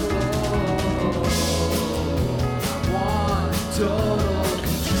 I want to